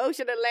makes the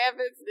motion of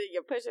laughing, so then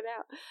you push it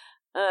out.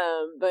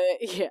 But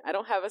yeah, I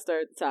don't have a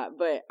story at the top,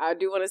 but I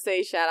do want to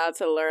say shout out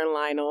to Learn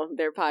Lionel,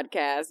 their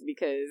podcast,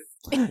 because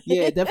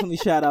yeah, definitely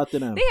shout out to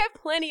them. They have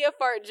plenty of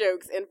fart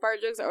jokes, and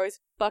fart jokes are always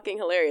fucking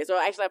hilarious. Well,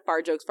 actually, not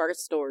fart jokes, fart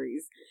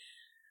stories.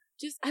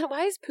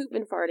 Why is poop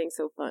and farting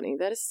so funny?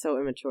 That is so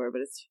immature, but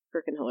it's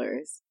freaking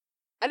hilarious.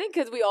 I think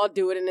because we all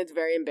do it and it's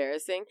very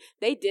embarrassing.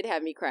 They did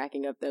have me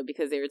cracking up, though,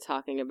 because they were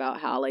talking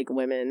about how, like,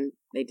 women,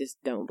 they just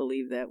don't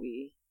believe that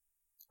we...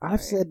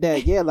 I've said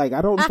that, yeah, like,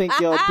 I don't think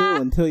y'all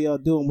do until y'all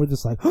do, and we're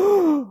just like, right.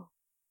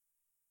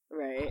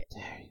 How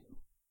dare you?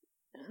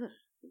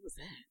 What was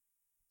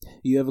that?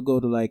 You ever go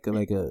to, like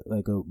a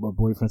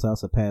boyfriend's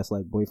house, a past,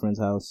 like, boyfriend's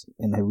house,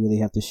 and they really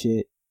have to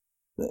shit?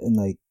 And,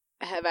 like...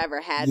 Have I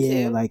ever had to?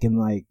 Yeah, like, in,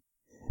 like...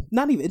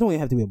 Not even... It don't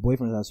even have to be a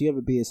boyfriend's house. You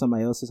ever be at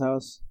somebody else's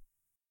house?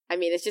 I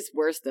mean, it's just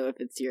worse, though, if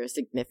it's your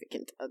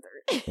significant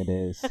other. It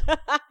is.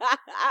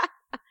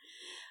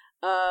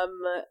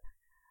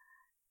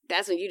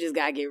 That's when you just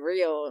gotta get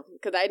real.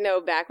 Because I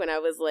know back when I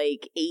was,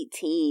 like,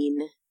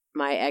 18,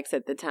 my ex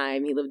at the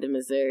time, he lived in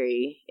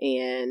Missouri,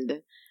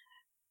 and...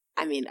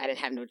 I mean, I didn't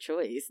have no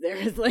choice.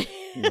 There was, like...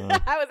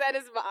 I was at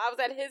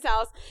his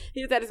house.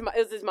 He was at it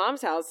was his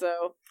mom's house,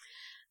 so...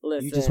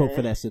 Listen. You just hope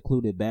for that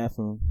secluded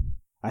bathroom.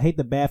 I hate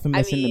the bathroom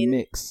that's in the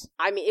mix.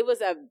 I mean, it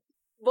was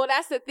well,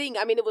 that's the thing.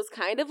 I mean, it was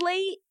kind of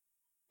late,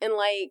 and,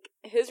 like,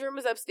 his room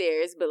was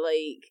upstairs, but,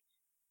 like,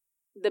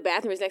 the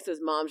bathroom was next to his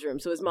mom's room,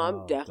 so his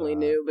mom definitely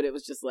knew, but it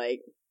was just, like,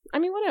 I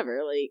mean,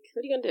 whatever. Like,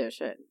 what are you gonna do?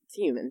 Shit. It's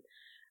human.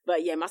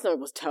 But, yeah, my stomach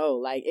was toe.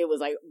 Like, it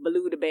was, like,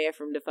 blew the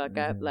bathroom the fuck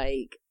up.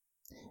 Like,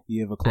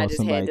 you ever clogged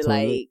somebody's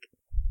toilet? Like,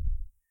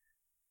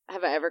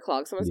 have I ever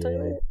clogged someone's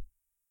toilet?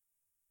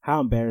 How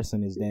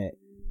embarrassing is that?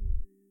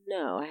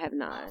 No, I have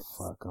not.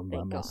 Oh, fuck, I'm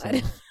by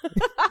myself.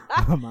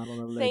 I'm out on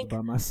the ledge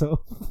by myself.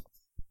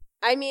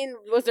 I mean,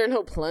 was there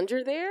no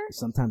plunger there?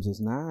 Sometimes it's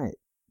not.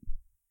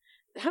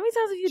 How many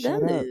times have you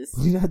done this?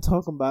 We're not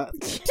talking about...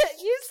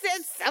 You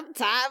said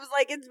sometimes,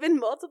 like it's been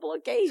multiple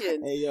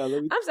occasions. Hey, yo,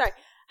 I'm sorry.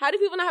 How do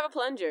people not have a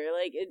plunger?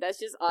 Like, that's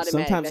just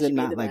automatic. Sometimes they're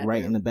not, like,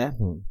 right in the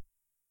bathroom.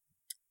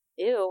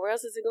 Ew, where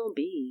else is it gonna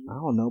be? I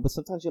don't know, but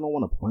sometimes you don't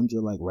want a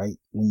plunger, like, right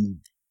when you...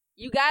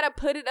 You gotta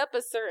put it up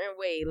a certain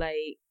way,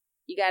 like...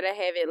 You gotta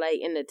have it, like,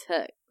 in the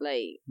tuck.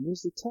 Like...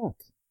 Where's the tuck?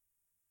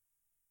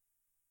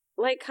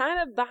 Like, kind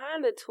of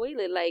behind the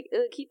toilet. Like,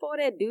 keep all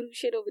that doo-doo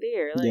shit over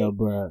there. Like, yo,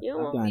 bro,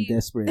 I've gotten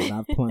desperate and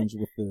I've plunged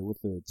with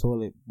the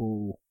toilet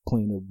bowl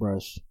cleaner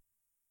brush.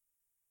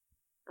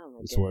 Oh my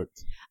it's God.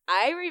 Worked.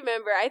 I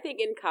remember, I think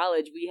in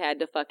college we had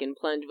to fucking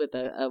plunge with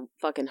a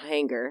fucking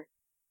hanger.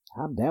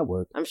 How'd that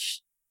work?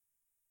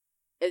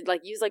 It's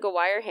like, use, like, a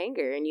wire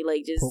hanger and you,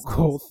 like, just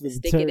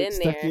stick it in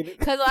there.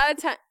 Because a lot of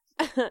times...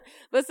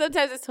 but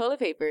sometimes it's toilet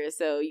paper,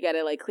 so you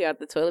gotta, like, clear out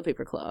the toilet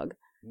paper clog.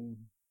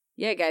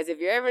 Yeah, guys, if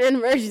you're ever in an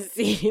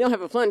emergency, you don't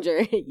have a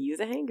plunger, use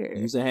a hanger.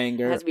 Use a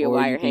hanger. It has to be a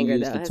wire hanger,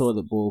 use the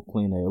toilet bowl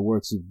cleaner. It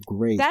works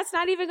great. That's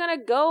not even gonna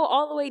go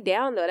all the way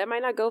down, though. That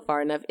might not go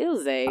far enough.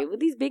 Ilze, with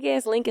these big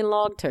ass Lincoln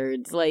log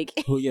turds, like.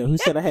 Who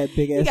said I had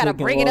big ass? You gotta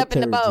Lincoln bring it up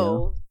turds, in the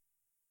bowl.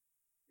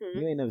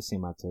 You ain't never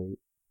seen my turd.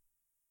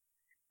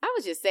 I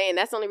was just saying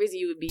that's the only reason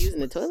you would be using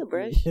the toilet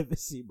brush. You never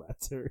seen my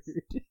turd.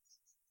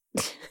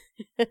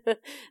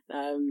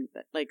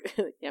 Like,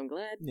 yeah, I'm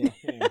glad. Yeah,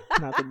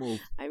 not the move.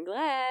 I'm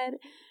glad.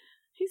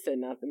 He said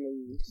not the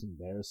move. It's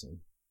embarrassing.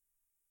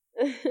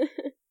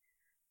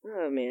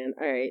 Oh man!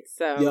 All right,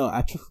 so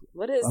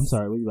what is? I'm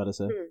sorry. What are you about to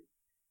say?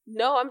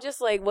 No, I'm just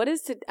like, what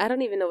is I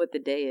don't even know what the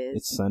day is.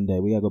 It's Sunday.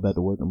 We gotta go back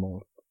to work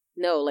tomorrow.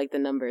 No, like the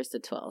number is the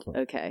 12th.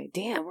 Okay,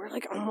 damn, we're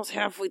like almost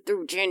halfway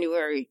through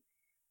January.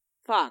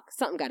 Fuck,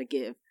 something got to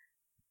give.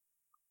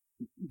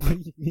 What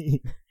do you mean?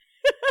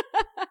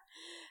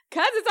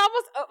 Cause it's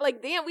almost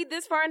like, damn, we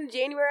this far in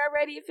January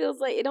already. It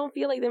feels like it don't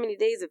feel like that many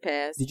days have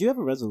passed. Did you have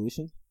a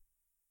resolution?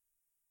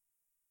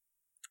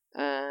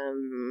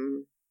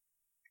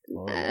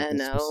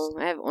 No,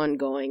 I have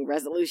ongoing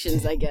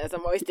resolutions. I guess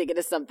I'm always thinking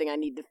of something I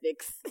need to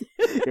fix.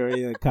 You're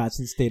in a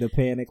constant state of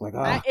panic, like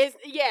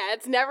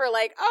it's never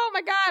like, oh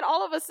my God,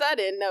 all of a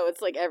sudden. No,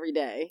 it's like every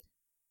day.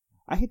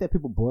 I hate that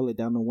people boil it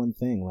down to one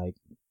thing. Like,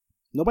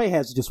 Nobody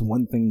has just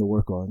one thing to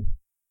work on.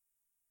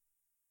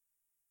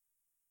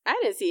 I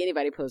didn't see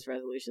anybody post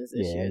resolutions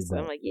this year, so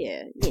I'm like,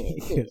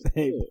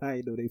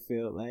 I know they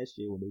failed last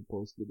year when they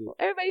posted it.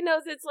 Everybody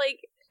knows it's like,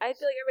 I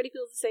feel like everybody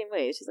feels the same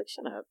way. She's like,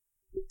 shut up.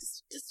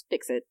 Just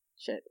fix it.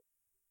 Shit.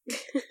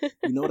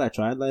 You know what I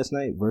tried last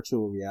night?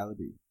 Virtual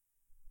reality.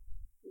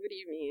 What do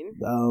you mean?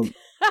 Nah.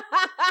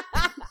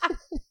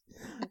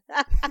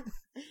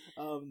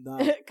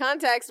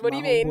 Context, what do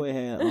you mean? My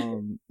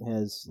homeboy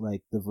has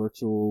like the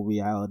virtual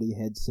reality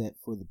headset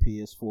for the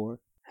PS4.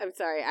 I'm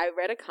sorry, I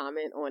read a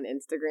comment on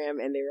Instagram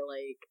and they were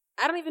like,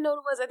 I don't even know what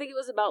it was. I think it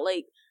was about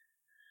like,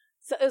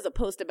 so it was a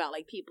post about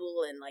like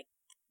people and like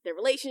their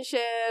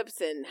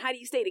relationships and how do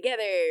you stay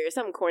together or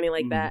something corny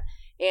like that.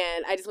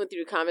 And I just went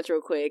through the comments real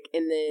quick,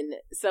 and then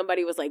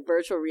somebody was like,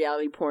 virtual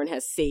reality porn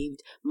has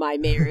saved my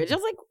marriage. I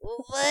was like,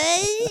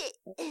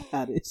 what?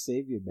 How did it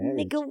save your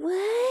marriage? Nigga,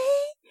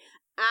 what?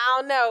 I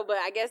don't know, but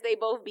I guess they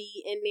both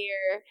be in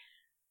there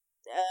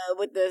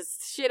with the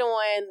shit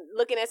on,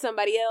 looking at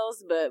somebody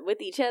else, but with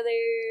each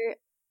other.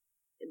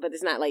 But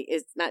it's not like,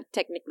 it's not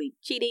technically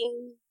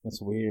cheating. That's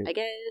weird. I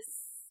guess.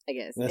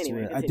 That's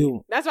anyway, weird. continue. I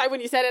do. That's why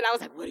when you said it, I was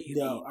like, what do you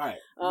mean? All right.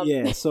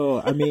 Yeah, so,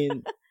 I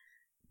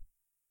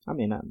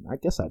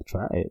guess I'd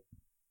try it.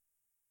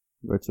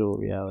 Virtual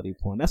reality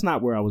porn. That's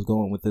not where I was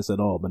going with this at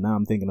all, but now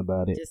I'm thinking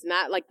about it. Just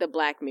not like the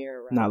Black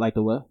Mirror route. Not like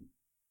the what?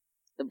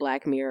 The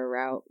Black Mirror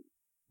route.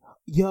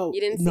 Yo, you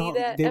didn't see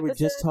that they episode? were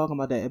just talking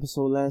about that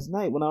episode last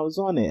night when I was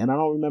on it, and I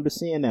don't remember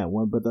seeing that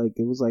one, but like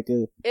it was like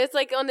it's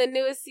like on the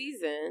newest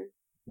season.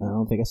 I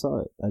don't think I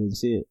saw it. I didn't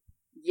see it.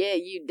 Yeah,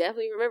 you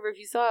definitely remember if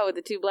you saw it with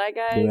the two black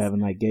guys. They were having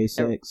like gay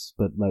sex,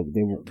 but like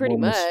they were pretty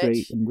more much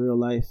straight in real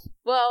life.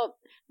 Well,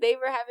 they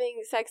were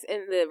having sex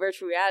in the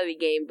virtual reality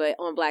game, but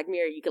on Black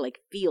Mirror you could like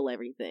feel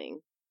everything.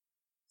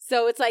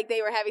 So it's like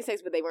they were having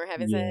sex, but they weren't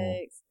having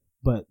sex.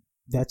 But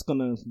that's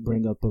gonna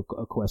bring up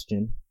a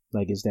question: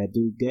 like, is that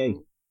dude gay?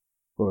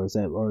 Or is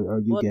that, or are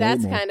you gay? Well,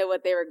 that's kind of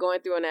what they were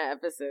going through in that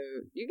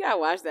episode. You gotta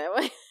watch that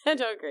one. I'm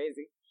going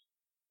crazy.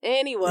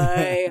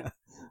 Anyway,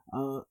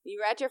 you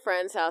were at your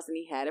friend's house and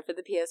he had it for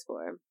the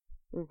PS4.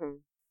 Mm-hmm.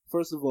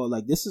 First of all,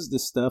 like, this is the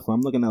stuff, I'm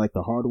looking at like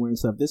the hardware and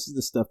stuff. This is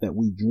the stuff that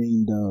we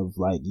dreamed of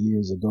like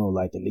years ago.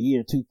 Like in the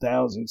year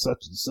 2000,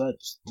 such and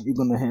such, you're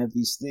gonna have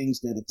these things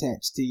that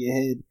attach to your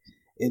head.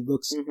 It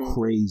looks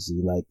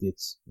crazy. Like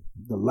it's,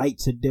 the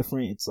lights are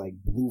different. It's like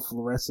blue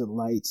fluorescent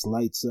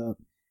lights up.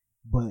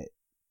 But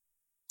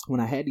when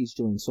I had these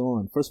joints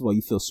on, first of all,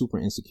 you feel super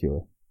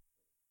insecure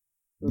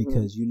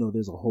because you know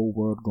there's a whole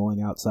world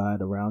going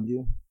outside around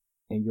you,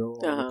 and you're all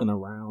looking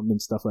around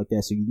and stuff like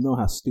that, so you know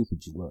how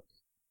stupid you look.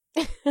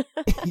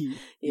 You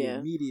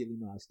immediately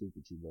know how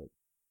stupid you look.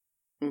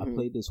 I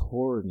played this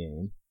horror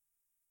game.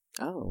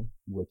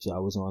 Which I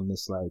was on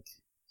this like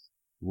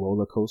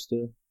roller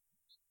coaster,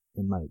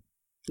 and like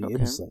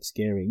it was like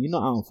scary. You know,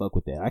 I don't fuck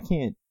with that.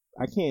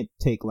 I can't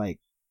take like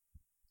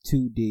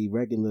 2D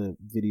regular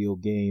video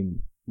game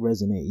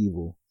Resident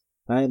Evil.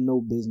 I had no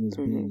business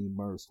being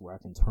immersed where I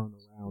can turn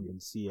around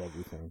and see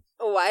everything.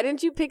 Why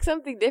didn't you pick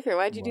something different?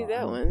 Why'd you do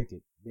that one?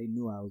 They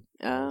knew I was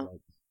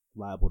like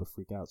liable to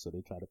freak out, so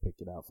they tried to pick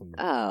it out for me.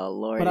 Oh,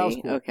 Lordy. But I was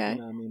cool. Okay. You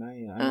know what I mean?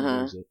 I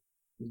didn't use it.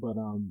 But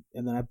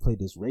and then I played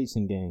this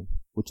racing game,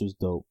 which was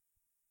dope.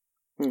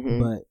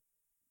 But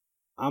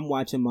I'm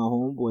watching my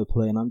homeboy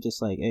play, and I'm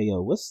just like, hey,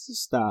 yo, what's to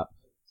stop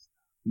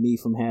me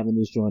from having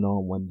this joint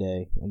on one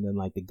day, and then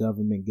like the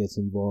government gets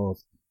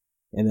involved,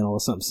 and then all of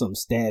a sudden something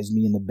stabs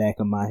me in the back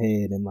of my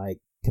head and like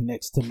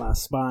connects to my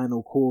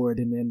spinal cord,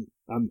 and then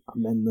I'm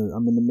in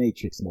the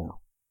Matrix now.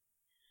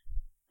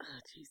 Oh,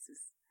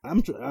 Jesus.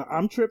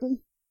 I'm tripping.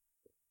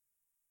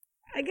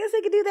 I guess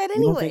they could do that anyway.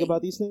 You don't think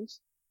about these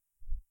things?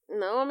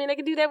 No, I mean, they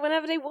can do that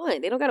whenever they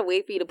want. They don't gotta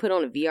wait for you to put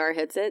on a VR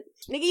headset.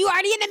 Nigga, you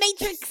already in the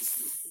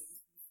Matrix!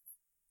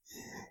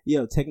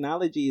 Yo,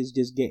 technology is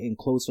just getting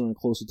closer and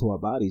closer to our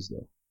bodies,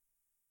 though.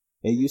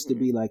 It used to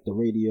be like the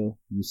radio.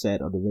 You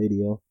sat on the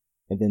radio,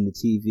 and then the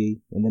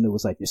TV, and then it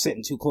was like, you're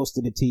sitting too close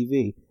to the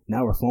TV.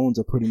 Now our phones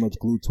are pretty much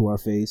glued to our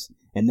face,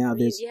 and now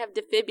you have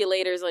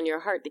defibrillators on your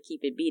heart to keep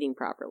it beating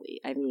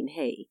properly. I mean,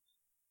 hey.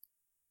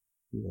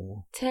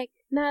 Yeah.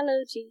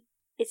 Technology.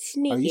 It's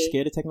sneaky. Are you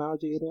scared of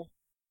technology at all?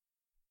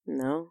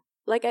 No.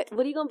 Like,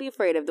 what are you gonna be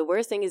afraid of? The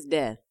worst thing is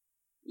death.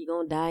 You're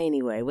gonna die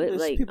anyway. There's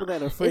like people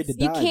that are afraid to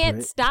die. You can't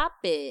Britt. stop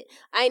it.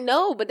 I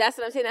know, but that's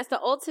what I'm saying. That's the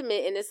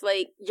ultimate, and it's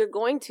like you're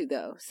going to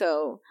though.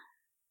 So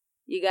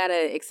you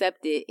gotta accept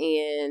it.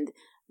 And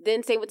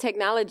then same with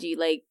technology.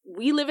 Like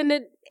we live in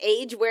the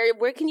age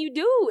where can you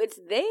do? It's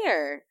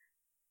there.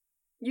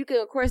 You can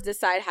of course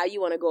decide how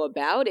you want to go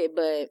about it,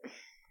 but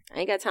I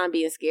ain't got time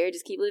being scared.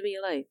 Just keep living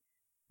your life.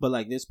 But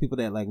like, there's people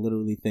that like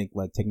literally think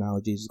like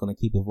technology is just gonna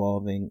keep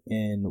evolving,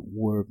 and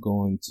we're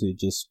going to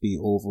just be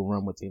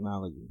overrun with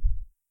technology.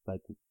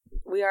 Like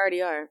we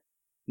already are.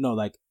 No,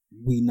 like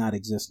we not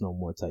exist no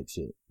more type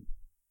shit.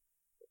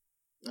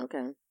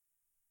 Okay.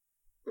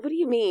 What do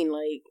you mean,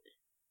 like?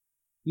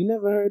 You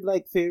never heard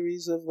like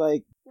theories of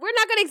like we're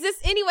not gonna exist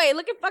anyway.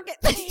 Look at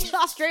fucking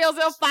Australia's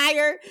on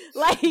fire.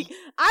 Like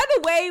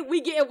either way,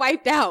 we getting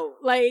wiped out.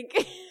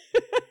 Like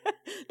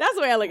That's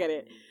the way I look at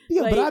it.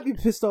 Yeah, Like, but I'd be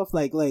pissed off.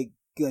 Like,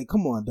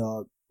 come on,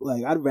 dog.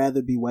 Like, I'd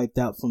rather be wiped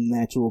out from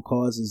natural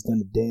causes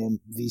than a damn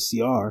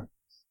VCR,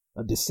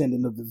 a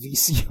descendant of the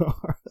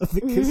VCR of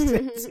the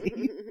cassette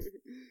tape.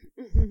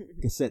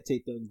 Cassette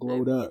tape that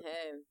glowed up.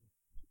 Hey,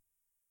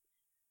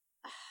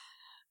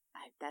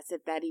 that's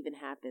if that even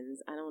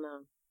happens. I don't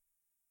know.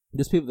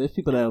 There's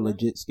people that are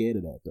legit scared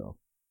of that, though.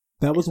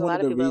 That was one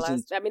of the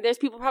reasons. I mean, there's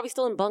people probably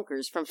still in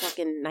bunkers from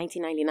fucking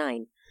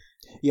 1999.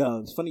 Yeah,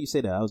 it's funny you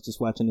say that. I was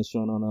just watching this show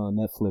on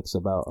Netflix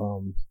about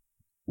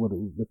what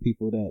the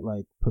people that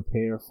like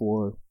prepare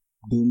for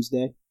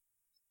doomsday.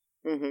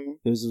 Mm-hmm.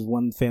 There's this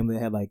one family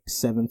that had like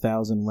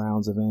 7,000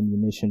 rounds of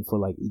ammunition for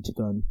like each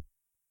gun,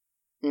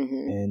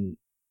 and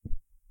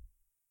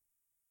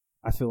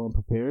I feel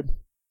unprepared.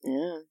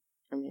 Yeah,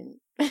 I mean,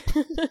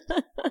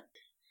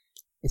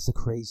 it's a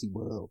crazy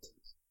world.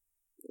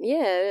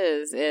 Yeah,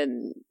 it is,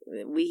 and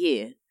we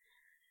here.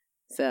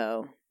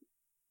 So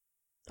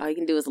all you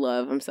can do is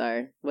love. I'm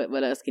sorry.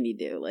 What else can you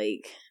do?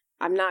 Like,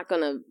 I'm not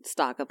gonna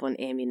stock up on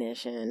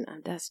ammunition.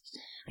 I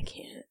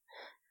can't.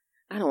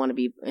 I don't want to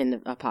be in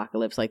the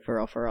apocalypse, like for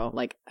real.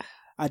 Like,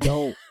 I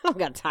don't. I don't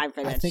got time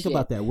for that. I think shit.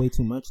 about that way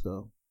too much,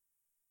 though.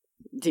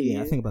 Do you?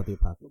 I think about the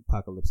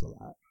apocalypse a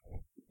lot,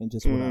 and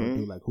just what I would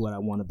do, like who would I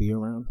want to be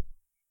around,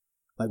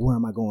 like where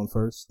am I going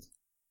first?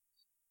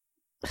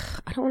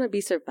 I don't want to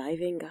be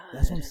surviving. God,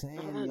 that's what I'm saying.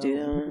 I don't want to do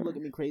that. People look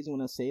at me crazy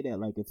when I say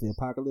that. Like, if the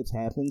apocalypse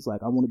happens,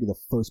 like I want to be the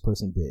first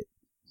person bit.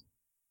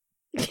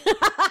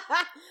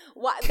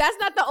 Why? That's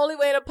not the only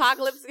way an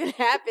apocalypse can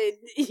happen.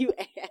 You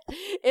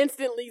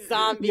instantly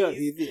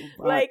zombies.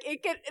 Like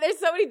it could. There's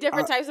so many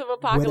different types of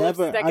apocalypse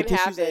that can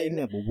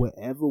happen. But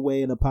whatever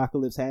way an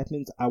apocalypse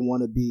happens, I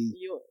want to be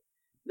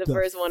the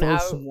first one out.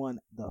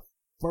 The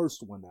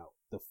first one out.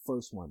 The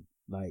first one.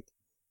 Like,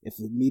 if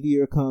the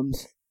meteor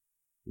comes,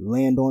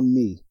 land on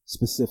me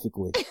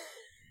specifically.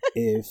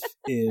 if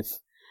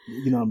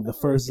the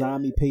first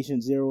zombie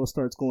patient 0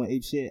 starts going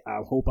ape shit, I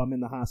hope I'm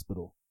in the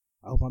hospital.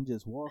 I hope I'm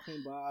just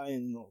walking by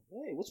and,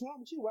 hey, what's wrong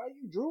with you? Why are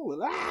you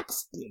drooling?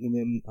 And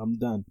then I'm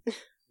done.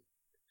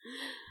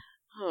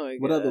 Oh my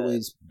God. What other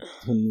ways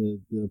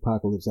can the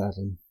apocalypse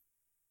happen?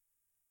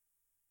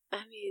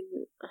 I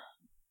mean,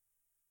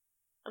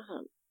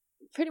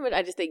 pretty much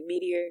I just think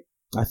meteor.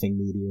 I think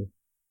meteor.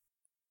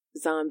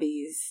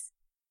 Zombies.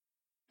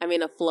 I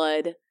mean, a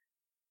flood.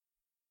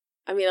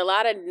 I mean, a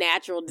lot of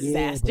natural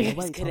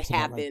disasters could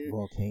happen. Like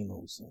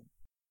volcanoes.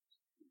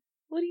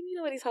 What do you mean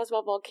nobody talks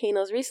about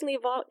volcanoes? Recently, a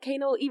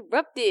volcano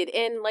erupted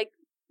and, like,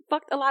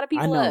 fucked a lot of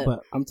people up. I know,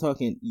 but I'm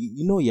talking,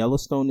 you know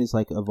Yellowstone is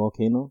like a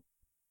volcano?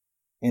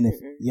 And if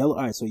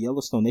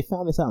Yellowstone, they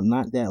found this out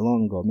not that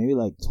long ago, maybe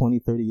like 20,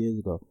 30 years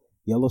ago.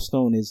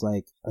 Yellowstone is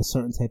like a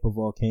certain type of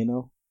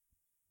volcano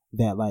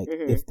that, like,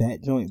 if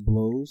that joint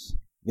blows,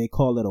 they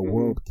call it a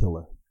world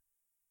killer.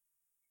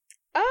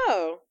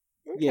 Oh,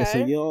 okay. Yeah,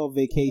 so you're all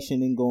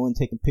vacationing, going,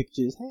 taking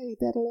pictures. Hey,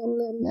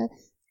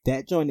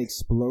 that joint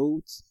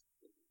explodes.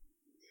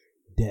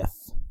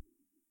 Death.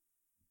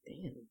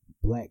 Damn.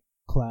 Black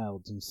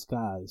clouds and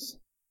skies.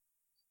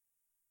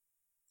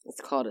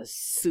 It's called a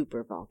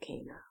super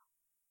volcano.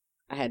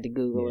 I had to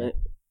Google it.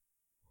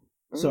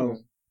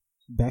 So,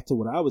 back to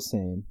what I was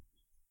saying.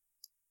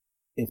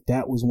 If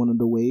that was one of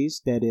the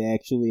ways that it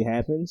actually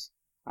happens,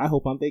 I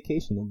hope I'm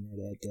vacationing there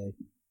that day.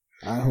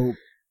 I hope.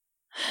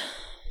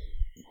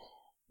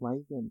 Why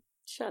you gonna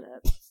shut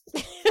up?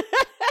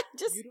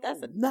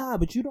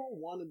 But you don't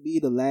want to be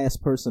the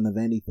last person of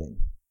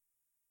anything.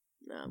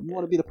 No, you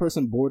want to be the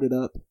person boarded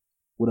up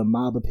with a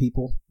mob of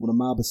people, with a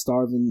mob of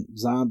starving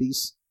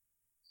zombies.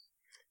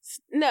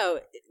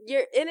 No,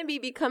 your enemy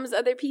becomes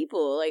other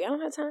people. Like, I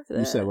don't have time for that.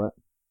 You said what?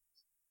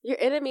 Your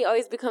enemy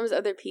always becomes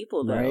other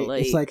people, though. Right?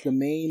 Like, it's like the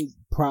main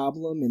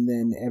problem, and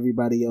then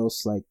everybody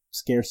else, like,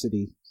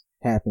 scarcity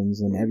happens,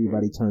 and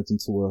everybody turns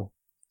into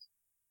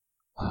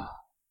a...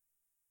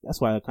 That's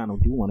why I kind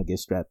of do want to get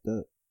strapped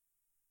up.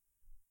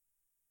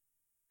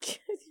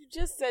 You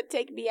just said,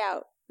 take me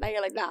out. Now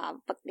you're like, nah,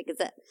 fuck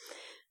niggas up.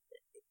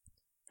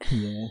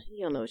 Yeah.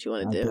 You don't know what you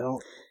want to do.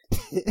 Don't.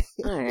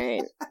 All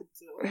right.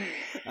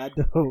 I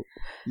don't.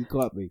 You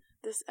caught me.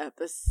 This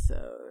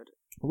episode.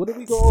 What did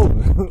we go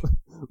over?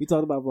 We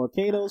talked about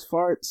volcanoes,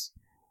 farts,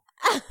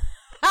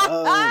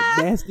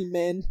 nasty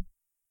men,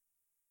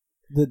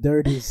 the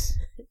dirties.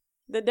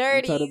 The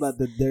dirties. We talked about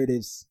the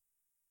dirties.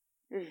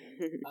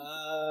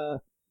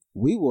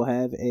 We will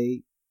have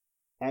a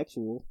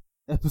actual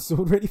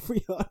episode ready for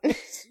y'all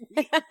next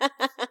week.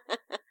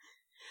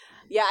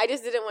 Yeah, I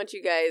just didn't want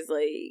you guys,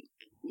 like,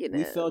 you know.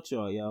 We felt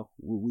y'all, yo.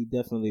 We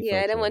definitely felt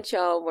I didn't y'all. want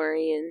y'all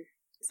worrying,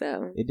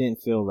 so. It didn't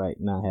feel right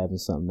not having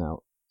something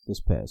out this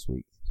past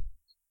week.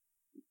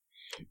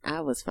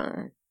 I was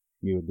fine.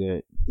 You were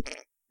good.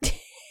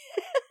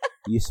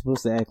 You're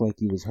supposed to act like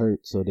you was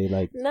hurt, so they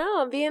like...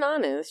 No, I'm being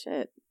honest,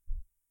 shit.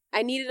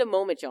 I needed a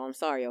moment, y'all. I'm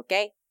sorry,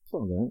 okay? It's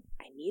all good.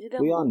 I needed a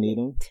moment. We all need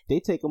them. They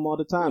take them all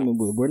the time, and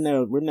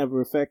we're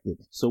never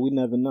affected, so we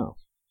never know.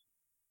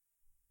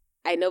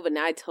 I know, but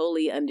now I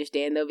totally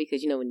understand though,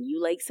 because when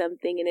you like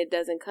something and it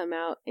doesn't come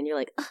out, and you're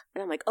like, ugh,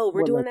 and I'm like, oh,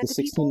 we're doing like that the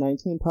to people.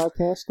 1619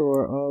 podcast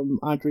or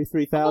Andre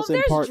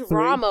 3000 part 3. There's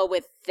drama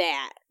with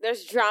that.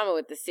 There's drama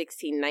with the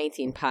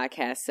 1619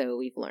 podcast, so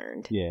we've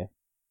learned. Yeah,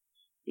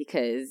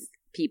 because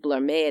people are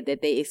mad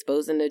that they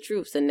exposing the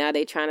truth, and now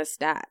they trying to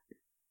stop.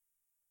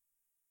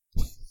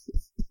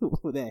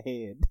 With that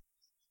hand.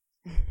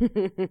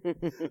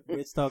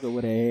 Rich talking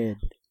with a hand.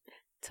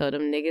 Told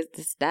them niggas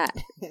to stop.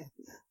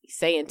 He's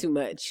saying too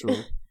much.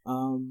 True.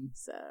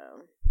 So,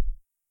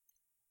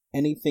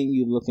 anything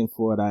you're looking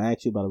forward? I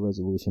asked you about a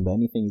resolution, but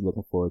anything you're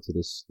looking forward to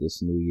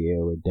this new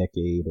year or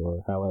decade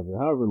or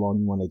however long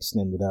you want to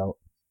extend it out?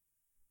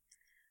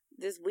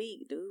 This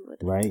week, dude.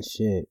 Right?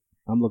 Shit.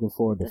 I'm looking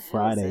forward to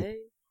Friday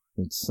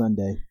and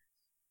Sunday.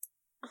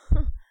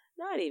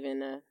 Not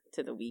even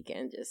to the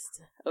weekend,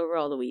 just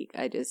overall the week.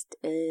 I just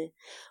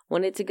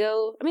wanted to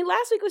go. I mean,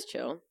 last week was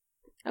chill.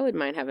 I wouldn't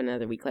mind having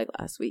another week like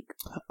last week.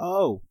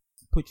 Oh,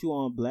 put you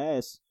on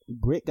blast.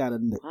 Britt got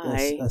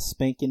a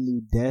spanking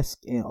new desk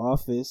and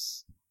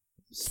office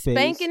space.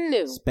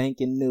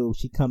 Spanking new.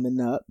 She coming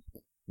up.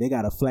 They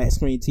got a flat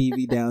screen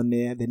TV down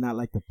there. They're not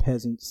like the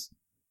peasants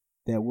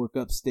that work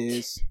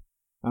upstairs.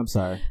 I'm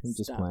sorry. I'm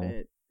just playing.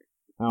 It.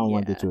 I don't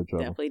want to get you in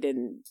trouble.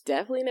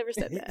 Definitely never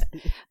said that.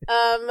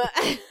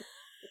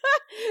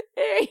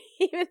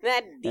 Even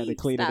that deep. Had to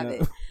clean Stop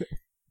it up.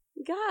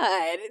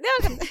 God.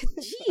 No,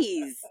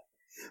 jeez.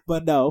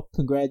 But no,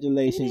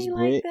 congratulations,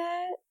 Britt. Like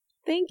that.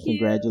 Thank you.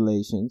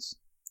 Congratulations.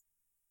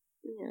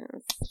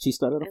 Yes. She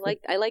started.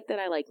 I like that.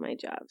 I like my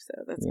job, so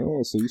that's cool.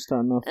 Yeah. So you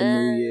starting off the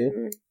new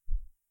year.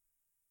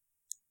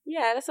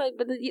 Yeah, that's like,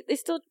 but the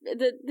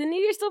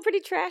new year's still pretty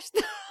trash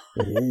though.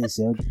 It is.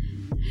 Yeah.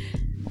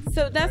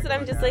 So that's what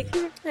I'm just like.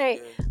 All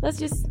right, let's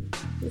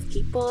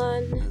keep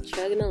on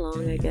chugging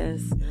along, I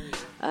guess.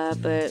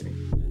 But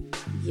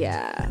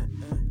yeah,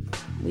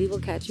 we will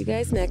catch you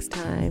guys next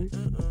time.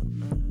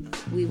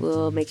 We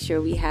will make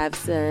sure we have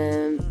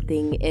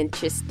something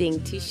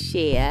interesting to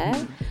share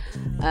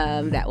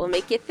that will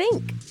make you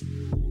think.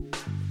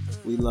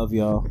 We love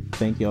y'all.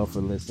 Thank y'all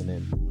for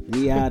listening.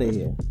 We out of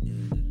here.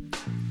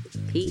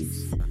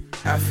 Peace.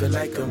 I feel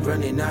like I'm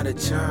running out of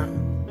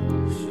time.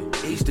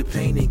 Ease the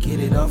pain and get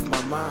it off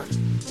my mind.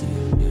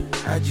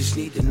 I just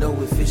need to know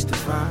if it's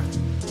divine.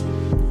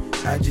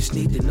 I just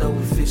need to know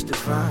if it's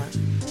divine.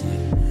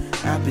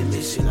 I've been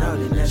missing out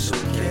and that's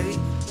okay.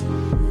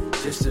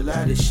 Just a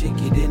lot of shit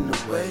get in the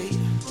way.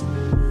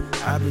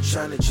 I've been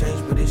trying to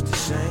change but it's the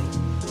same.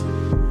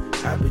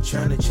 I've been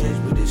trying to change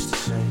but it's the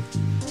same.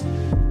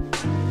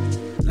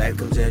 Life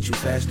comes at you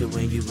faster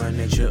when you run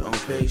at your own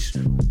pace.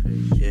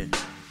 Yeah.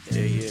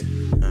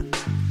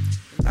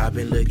 I've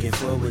been looking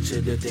forward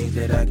to the things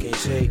that I can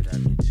take.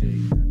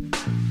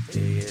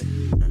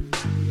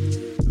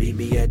 Meet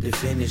me at the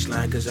finish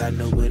line cause I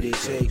know what it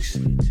takes.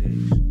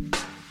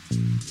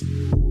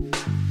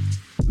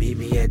 Meet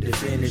me at the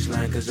finish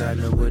line cause I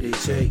know what it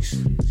takes.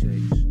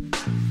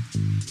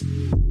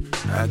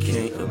 I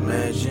can't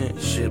imagine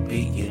shit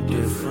being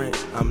different.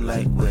 I'm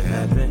like, what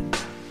happened?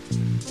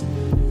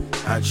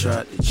 I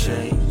tried to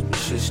change, but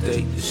shit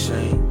stayed the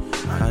same.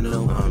 I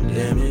know I'm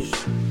damaged.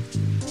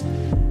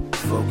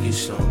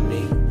 Focus on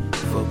me,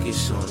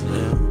 focus on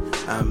them.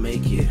 I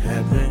make it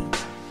happen.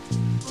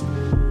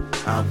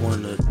 I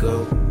wanna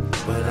go,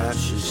 but I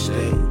should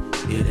stay.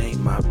 It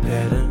ain't my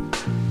pattern.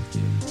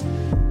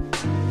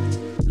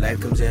 Life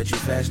comes at you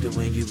faster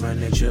when you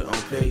run at your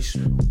own pace.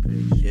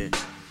 Yeah.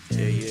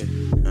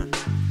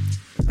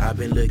 I've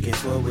been looking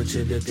forward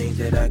to the things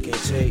that I can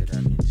take.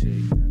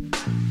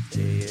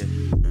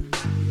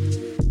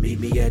 Meet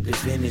me at the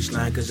finish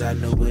line cause I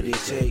know what it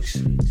takes.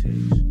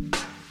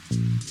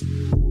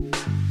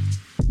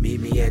 Meet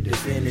me at the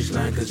finish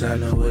line cause I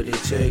know what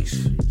it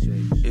takes.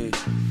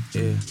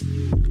 Yeah.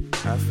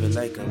 I feel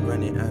like I'm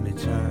running out of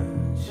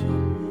time.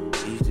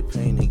 Ease the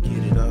pain and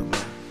get it off my.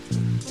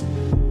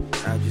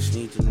 I just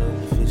need to know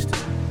if it's the.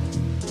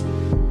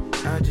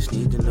 I just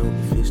need to know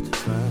if it's the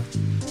fire.